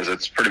 just because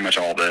it's pretty much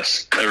all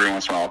this. Every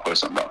once in a while I'll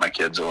post something about my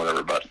kids or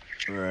whatever, but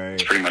Right.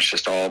 it's pretty much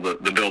just all the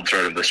build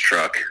chart of this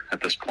truck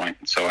at this point.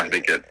 So I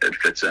think it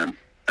fits in,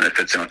 and it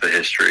fits in with the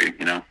history,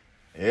 you know,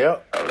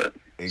 Yep. of it.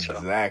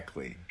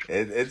 Exactly.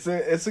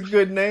 It's a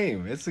good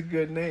name. It's a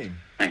good name.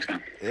 Thanks,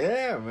 man.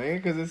 Yeah, man,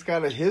 because it's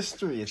got a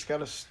history. It's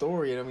got a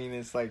story. I mean,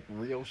 it's like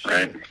real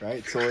shit,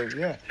 right? So,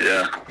 yeah.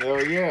 Yeah.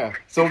 Hell yeah.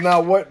 So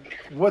now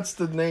what's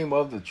the name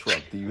of the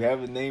truck? Do you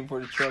have a name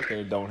for the truck,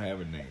 or don't have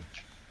a name?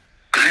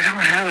 I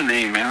don't have a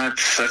name, man.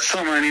 That's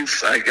something I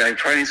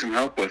probably need some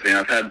help with. You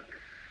know,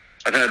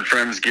 I've had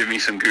friends give me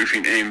some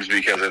goofy names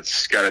because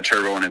it's got a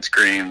turbo and it's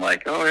green,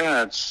 like, oh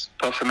yeah, it's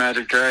Puff the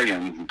Magic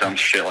Dragon, dumb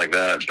shit like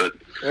that. But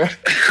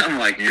I'm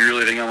like, you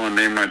really think I'm gonna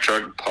name my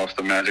truck Puff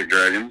the Magic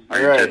Dragon?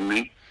 Are you Right. kidding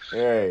me?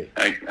 Right.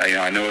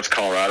 I know it's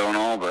Colorado and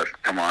all, but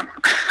come on,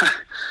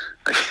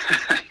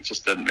 it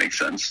just doesn't make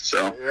sense.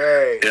 So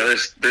Right. yeah,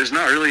 there's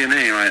not really a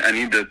name. I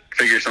need to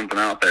figure something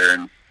out there,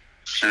 and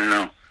I don't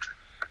know.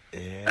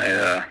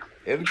 Yeah.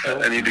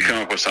 I need to come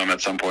up with some at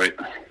some point.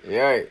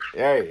 Right.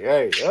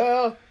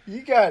 Well,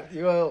 you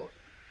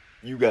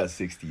got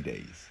 60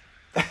 days.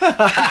 The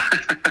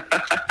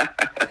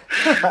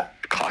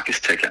clock is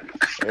ticking.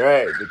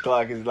 Right. The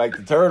clock is, like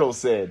the turtle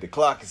said, the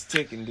clock is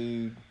ticking,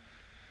 dude.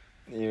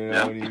 You know,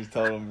 Yeah. when he was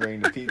telling him to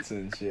bring the pizza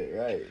and shit.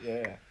 Right.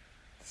 Yeah.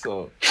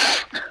 So,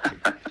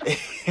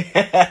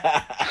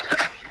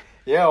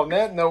 yeah, on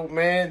that note,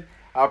 man,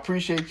 I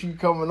appreciate you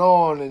coming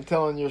on and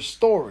telling your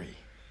story.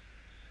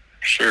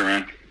 Sure,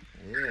 man.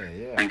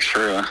 Yeah. Thanks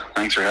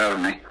for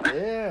having me.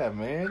 Yeah,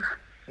 man.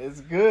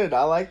 It's good.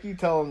 I like you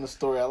telling the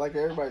story. I like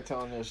everybody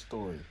telling their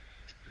story.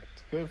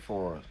 It's good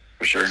for us.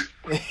 For sure.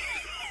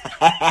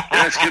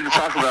 Yeah, it's good to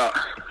talk about.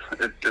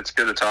 It's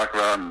good to talk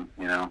about, and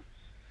you know,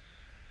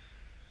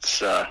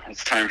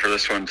 it's time for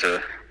this one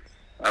to,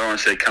 I don't want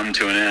to say come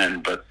to an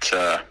end, but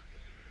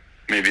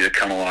maybe to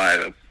come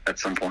alive at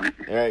some point.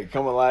 All right,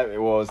 come alive.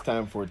 Well, it's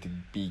time for it to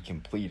be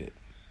completed.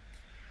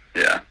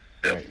 Yeah.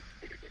 Yep. Right.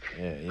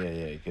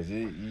 Yeah. Because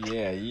you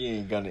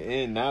ain't gonna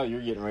end now.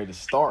 You're getting ready to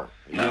start.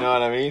 You No. know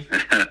what I mean?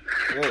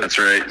 That's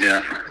right.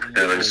 Yeah.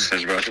 There's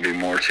about to be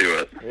more to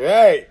it.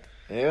 Right.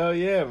 Hell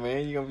yeah,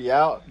 man. You're gonna be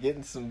out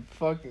getting some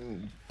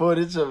fucking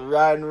footage of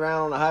riding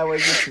around on the highway,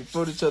 get some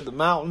footage of the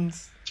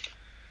mountains.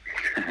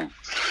 Yeah,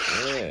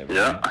 man.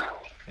 Yeah.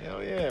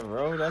 Hell yeah,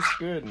 bro. That's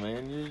good,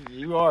 man.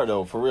 You are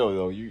though, for real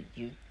though.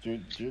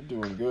 You're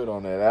doing good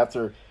on that.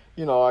 After,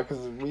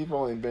 because we've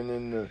only been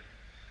in the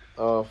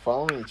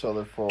following each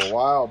other for a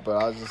while, but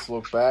I just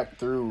look back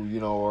through,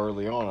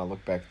 early on. I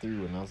look back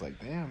through and I was like,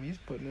 damn, he's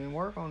putting in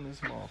work on this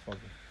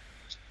motherfucker.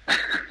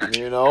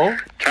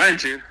 Trying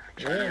to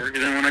Yeah. work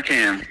it in when I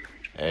can.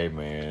 Hey,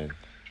 man.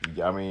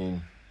 I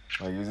mean,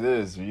 like it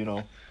is,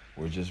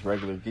 we're just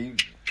regular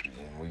geeks.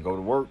 We go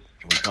to work,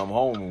 we come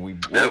home, and we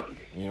work,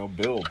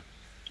 build.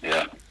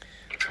 Yeah.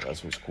 So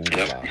that's what's cool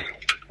Yep. about it.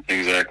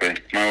 Exactly.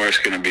 My wife's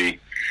she's gonna be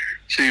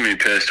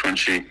pissed when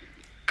she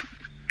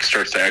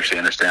starts to actually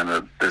understand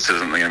that this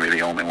isn't going to be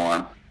the only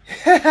one.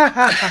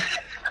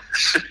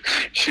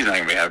 She's not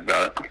going to be happy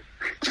about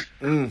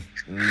it.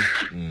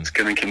 It's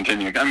going to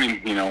continue. I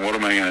mean, what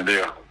am I going to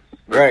do?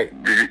 Right.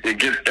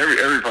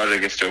 Every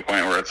project gets to a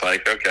point where it's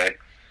like, okay,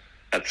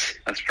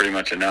 that's pretty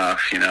much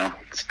enough.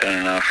 It's done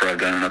enough, or I've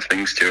done enough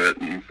things to it,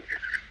 and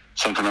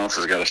something else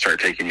has got to start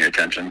taking your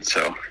attention.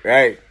 So,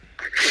 right.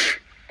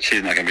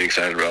 She's not going to be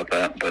excited about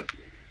that, but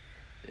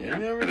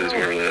it is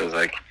what it is.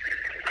 Like,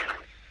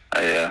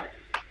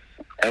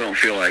 I don't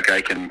feel like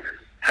I can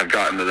have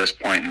gotten to this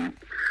point and,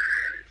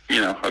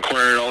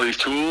 acquired all these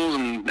tools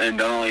and done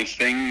all these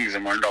things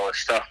and learned all this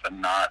stuff and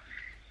not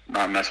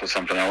mess with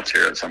something else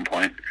here at some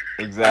point.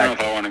 Exactly. I don't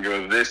know if I want to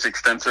go this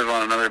extensive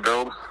on another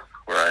build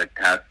where I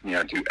have,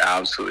 do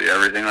absolutely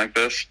everything like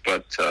this,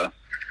 but I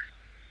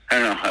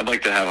don't know. I'd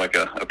like to have like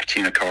a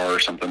patina car or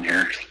something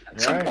here at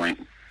some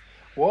point.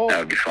 Well, that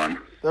would be fun.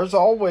 There's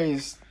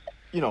always,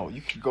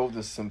 you could go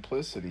the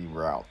simplicity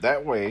route.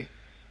 That way,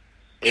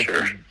 if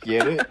you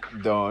get it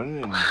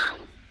done,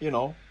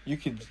 and you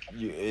could,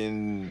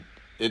 and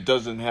it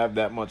doesn't have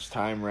that much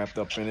time wrapped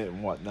up in it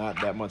and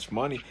whatnot, that much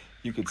money,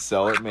 you could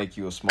sell it, make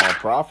you a small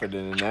profit,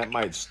 and that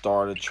might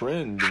start a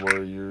trend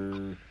where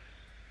you're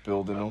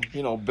building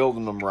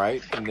them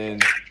right, and then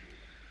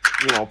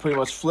pretty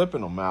much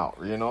flipping them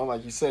out.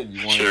 Like you said,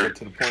 you want to get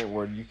to the point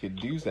where you could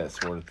do that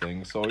sort of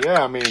thing. So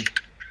yeah, I mean,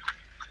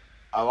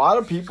 a lot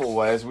of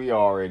people, as we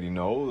already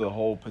know, the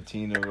whole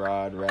patina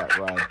rod, rat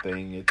rod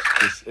thing,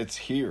 it's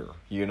here,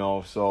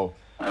 so.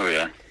 Oh,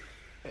 yeah.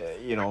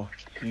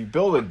 You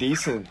build a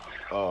decent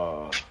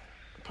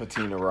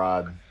patina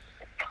rod,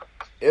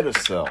 it'll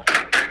sell.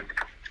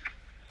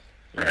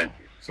 Right.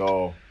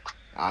 So,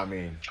 I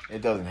mean,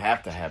 it doesn't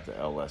have to have the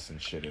LS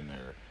and shit in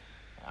there.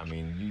 I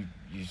mean,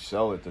 you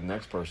sell it to the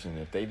next person.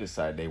 If they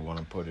decide they want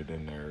to put it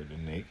in there,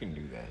 then they can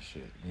do that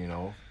shit,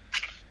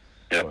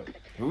 Yep. But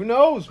who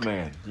knows,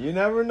 man? You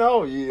never know.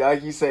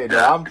 Like you say,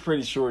 I'm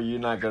pretty sure you're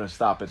not gonna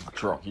stop at the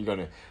truck. You're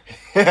gonna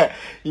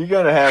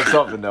have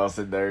something else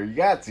in there. You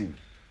got to.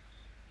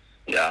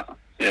 Yeah.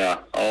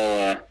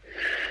 I'll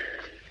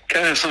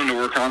kind of have something to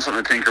work on,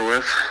 something to tinker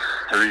with.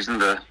 A reason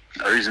to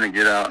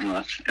get out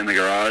in the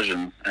garage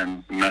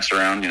and mess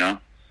around.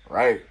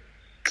 Right.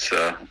 It's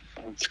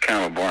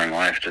kind of a boring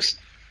life, just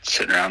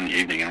sitting around in the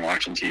evening and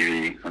watching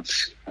TV.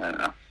 I don't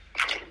know.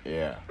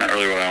 Yeah. Not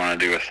really what I want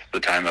to do with the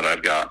time that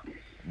I've got.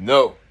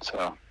 No.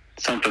 So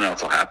something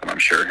else will happen, I'm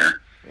sure,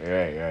 here.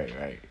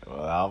 Right.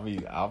 Well, I'll be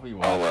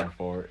watching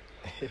for it.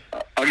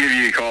 I'll give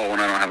you a call when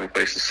I don't have a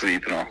place to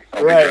sleep, and I'll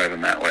be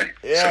driving that way.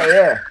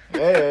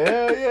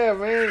 Yeah,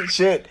 man.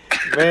 Shit,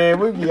 man,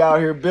 we be out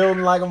here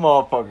building like a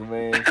motherfucker,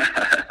 man.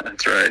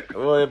 That's right.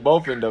 Well, they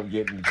both end up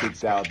getting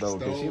kicked out though,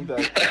 because she's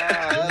like,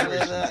 On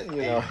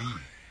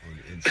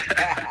the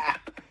Instagram.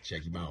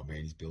 Check him out,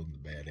 man. He's building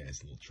a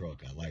badass little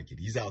truck. I like it.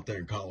 He's out there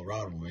in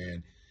Colorado,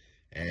 man,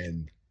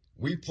 and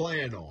we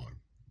plan on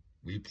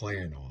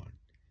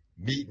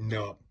meeting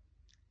up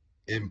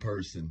in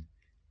person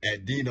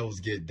at Dino's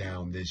Get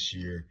Down this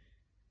year.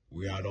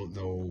 I don't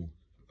know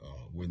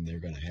when they're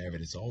going to have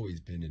it. It's always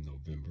been in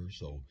November,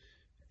 so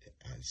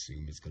I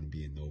assume it's going to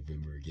be in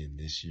November again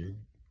this year.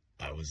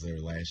 I was there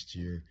last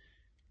year,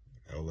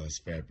 LS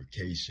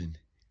Fabrication.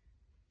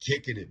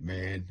 Kicking it,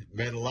 man.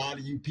 Met a lot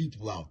of you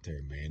people out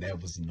there, man.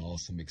 That was an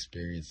awesome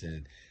experience.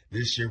 And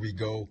this year we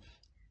go,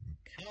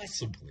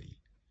 possibly,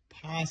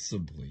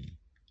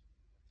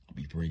 I'll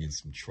be bringing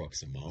some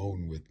trucks of my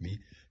own with me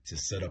to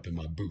set up in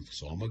my booth.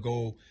 So I'm going to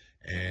go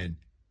and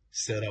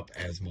set up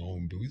as my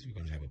own booth. We're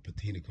going to have a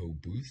Patina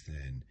Code booth,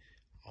 and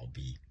I'll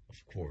be,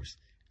 of course,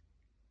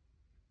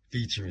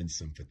 featuring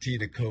some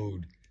Patina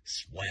Code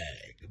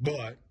swag,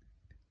 but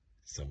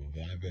some of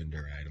my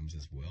vendor items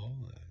as well.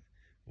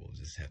 We'll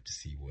just have to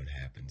see what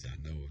happens. I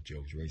know of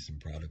Joe's Racing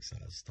Products.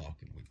 I was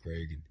talking with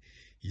Greg, and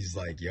he's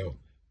like, yo,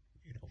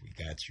 we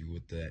got you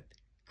with that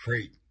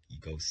crate. You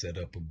go set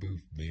up a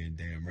booth, man.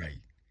 Damn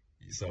right.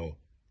 So,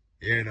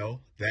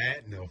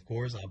 that, and of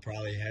course, I'll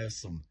probably have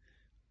some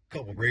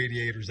couple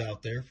radiators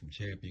out there from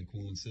Champion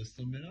Cooling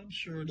System, and I'm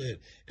sure that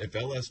if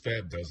LS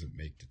Fab doesn't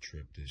make the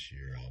trip this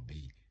year, I'll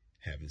be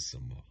having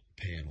some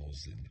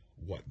panels and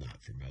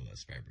whatnot from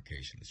LS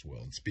Fabrication as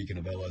well. And speaking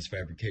of LS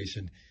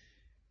Fabrication,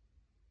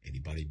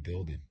 anybody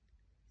building,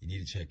 you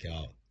need to check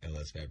out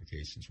LS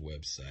Fabrication's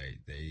website.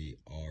 They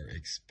are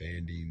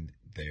expanding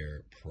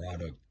their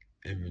product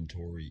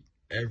inventory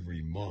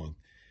every month.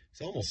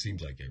 It almost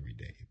seems like every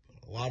day.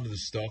 But a lot of the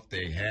stuff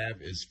they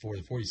have is for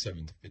the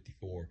 47 to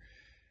 54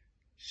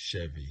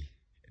 Chevy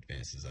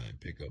Advanced Design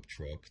pickup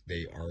truck.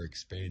 They are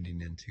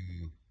expanding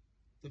into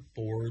the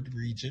Ford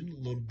region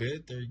a little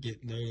bit. They're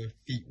getting their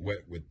feet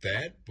wet with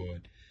that,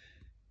 but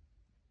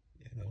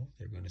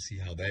they're going to see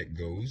how that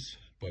goes.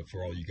 But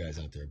for all you guys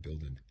out there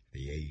building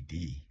the AD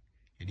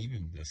and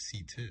even the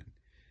C10,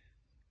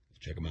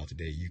 check them out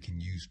today. You can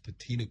use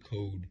Patina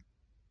Code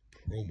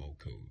promo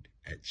code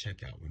at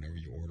checkout whenever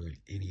you're ordering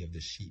any of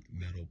the sheet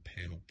metal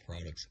panel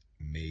products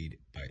made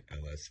by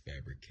LS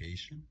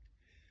Fabrication.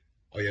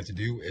 All you have to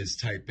do is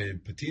type in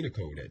Patina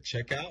Code at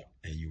checkout,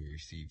 and you will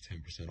receive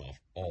 10% off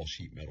all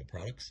sheet metal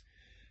products.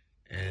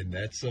 And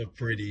that's a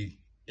pretty,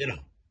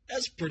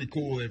 that's pretty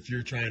cool if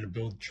you're trying to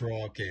build a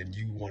truck and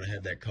you want to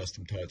have that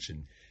custom touch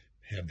and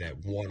have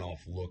that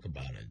one-off look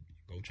about it.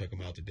 Go check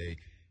them out today.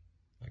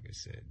 Like I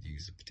said,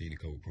 use the Patina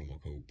Code, promo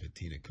code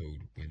Patina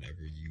Code,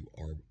 whenever you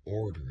are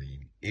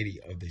ordering any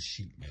of the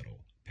sheet metal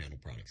panel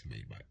products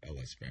made by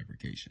LS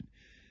Fabrication.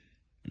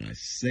 And I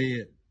say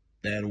it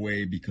that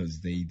way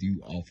because they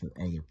do offer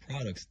other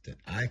products that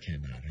I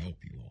cannot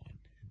help you on.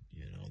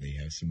 They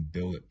have some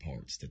billet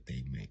parts that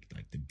they make,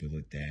 like the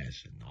billet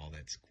dash and all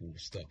that cool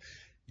stuff.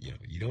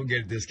 You don't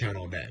get a discount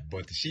on that.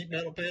 But the sheet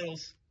metal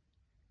panels,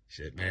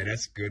 shit, man,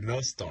 that's a good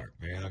enough start,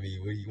 man. I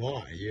mean, what do you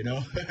want,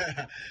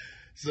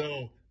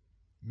 So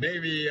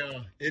maybe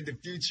in the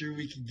future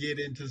we can get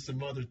into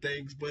some other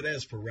things. But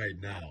as for right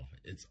now,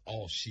 it's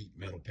all sheet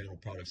metal panel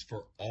products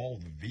for all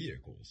the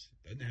vehicles.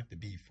 It doesn't have to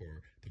be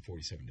for the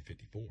 47 to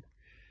 54.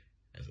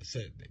 As I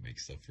said, they make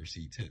stuff for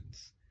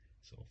C10s.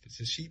 So if it's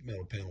a sheet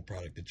metal panel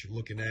product that you're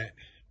looking at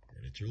or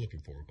that you're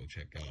looking for, go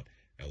check out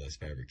LS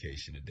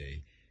Fabrication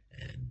today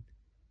and,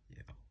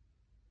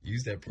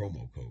 use that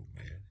promo code,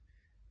 man.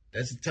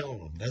 That's telling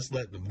them, that's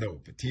letting them know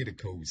Patina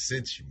Code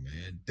sent you,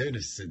 man.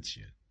 Dennis sent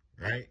you,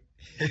 right?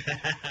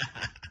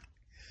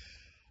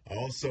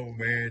 Also,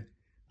 man,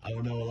 I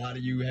don't know, a lot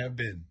of you have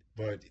been,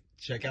 but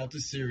check out the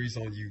series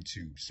on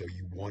YouTube. So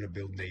you want to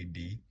build an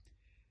AD,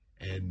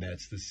 and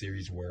that's the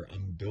series where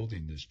I'm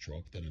building this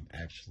truck that I'm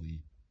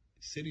actually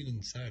sitting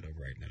inside of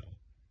right now,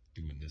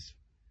 doing this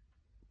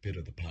bit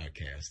of the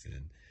podcast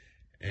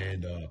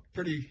and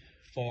pretty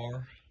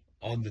far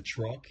on the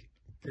truck,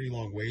 pretty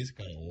long ways.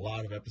 Got a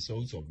lot of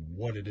episodes of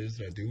what it is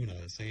that I do, and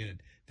I was saying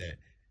that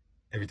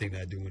everything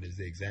that I'm doing is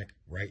the exact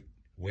right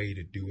way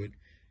to do it,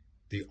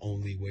 the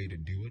only way to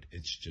do it.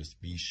 It's just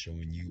me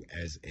showing you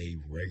as a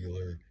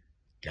regular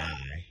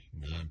guy,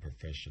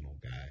 non-professional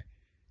guy,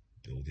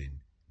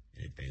 building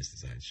an Advanced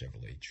Design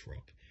Chevrolet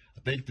truck.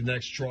 I think the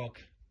next truck,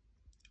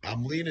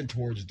 I'm leaning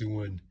towards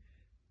doing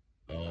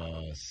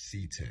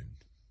C10.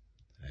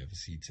 I have a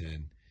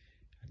C10.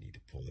 I need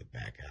to pull it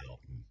back out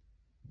and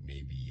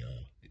maybe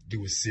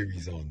do a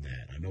series on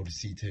that. I know the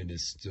C10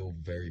 is still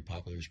very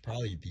popular. It's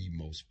probably the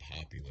most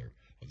popular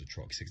of the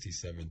truck,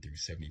 67 through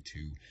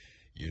 72.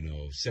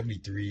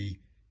 73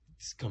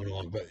 it's coming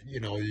along, but the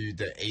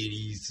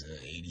 80s,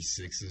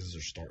 86s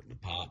are starting to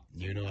pop.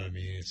 You know what I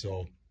mean?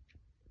 So,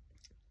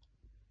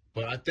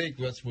 but I think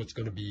that's what's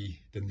going to be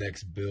the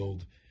next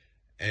build.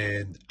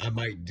 And I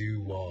might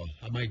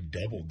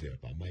double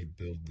dip. I might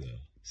build the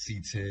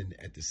C10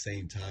 at the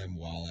same time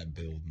while I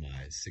build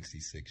my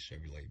 66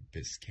 Chevrolet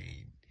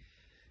Biscayne.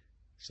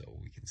 So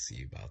we can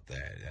see about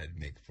that. That'd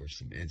make for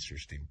some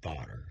interesting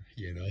fodder,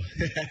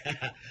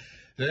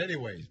 So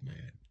anyways,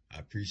 man, I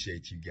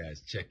appreciate you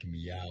guys checking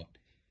me out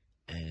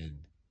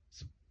and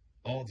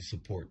all the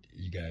support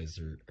you guys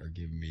are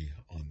giving me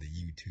on the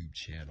YouTube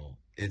channel,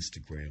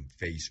 Instagram,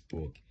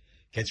 Facebook.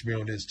 Catch me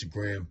on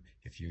Instagram.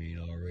 If you ain't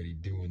already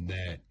doing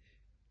that,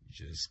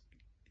 just,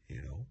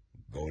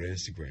 go to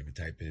Instagram and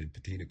type in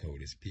Patina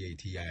Code. It's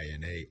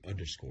PATINA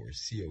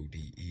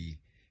 _CODE.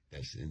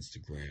 That's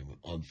Instagram.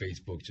 On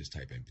Facebook, just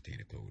type in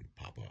Patina Code and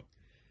pop up.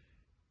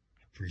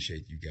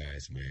 Appreciate you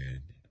guys,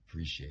 man.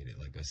 Appreciate it.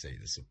 Like I say,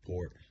 the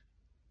support,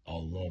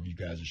 all the love you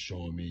guys are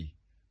showing me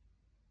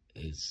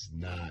is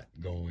not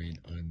going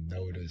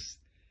unnoticed.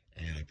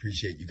 And I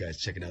appreciate you guys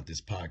checking out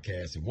this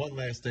podcast. And one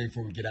last thing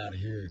before we get out of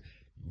here.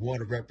 You want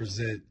to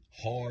represent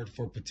hard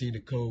for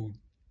Patina Code?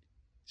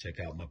 Check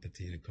out my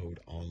Patina Code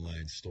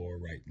online store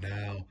right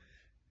now.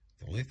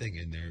 The only thing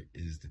in there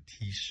is the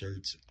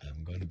t-shirts.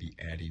 I'm going to be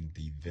adding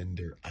the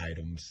vendor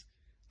items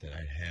that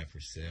I have for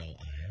sale.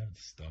 I have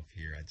stuff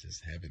here. I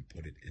just haven't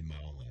put it in my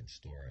online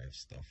store. I have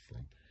stuff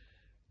from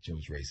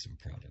Joe's Racing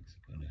Products.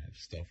 I'm going to have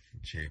stuff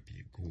from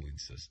Champion Cooling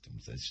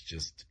Systems. That's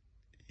just,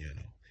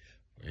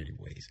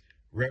 Anyways,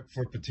 rep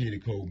for Patina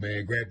Code,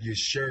 man. Grab your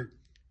shirt.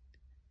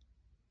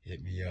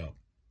 Hit me up.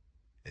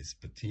 It's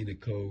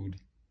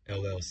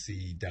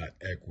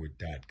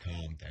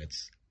PatinaCodeLLC.Equid.com.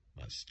 That's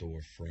my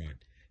storefront.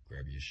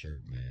 Grab your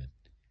shirt, man.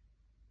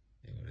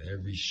 And with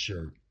every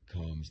shirt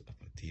comes a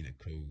Patina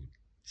Code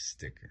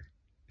sticker.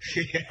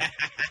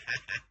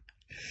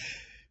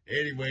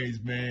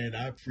 Anyways, man,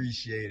 I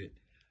appreciate it.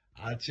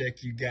 I'll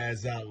check you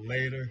guys out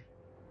later.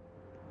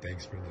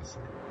 Thanks for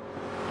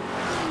listening.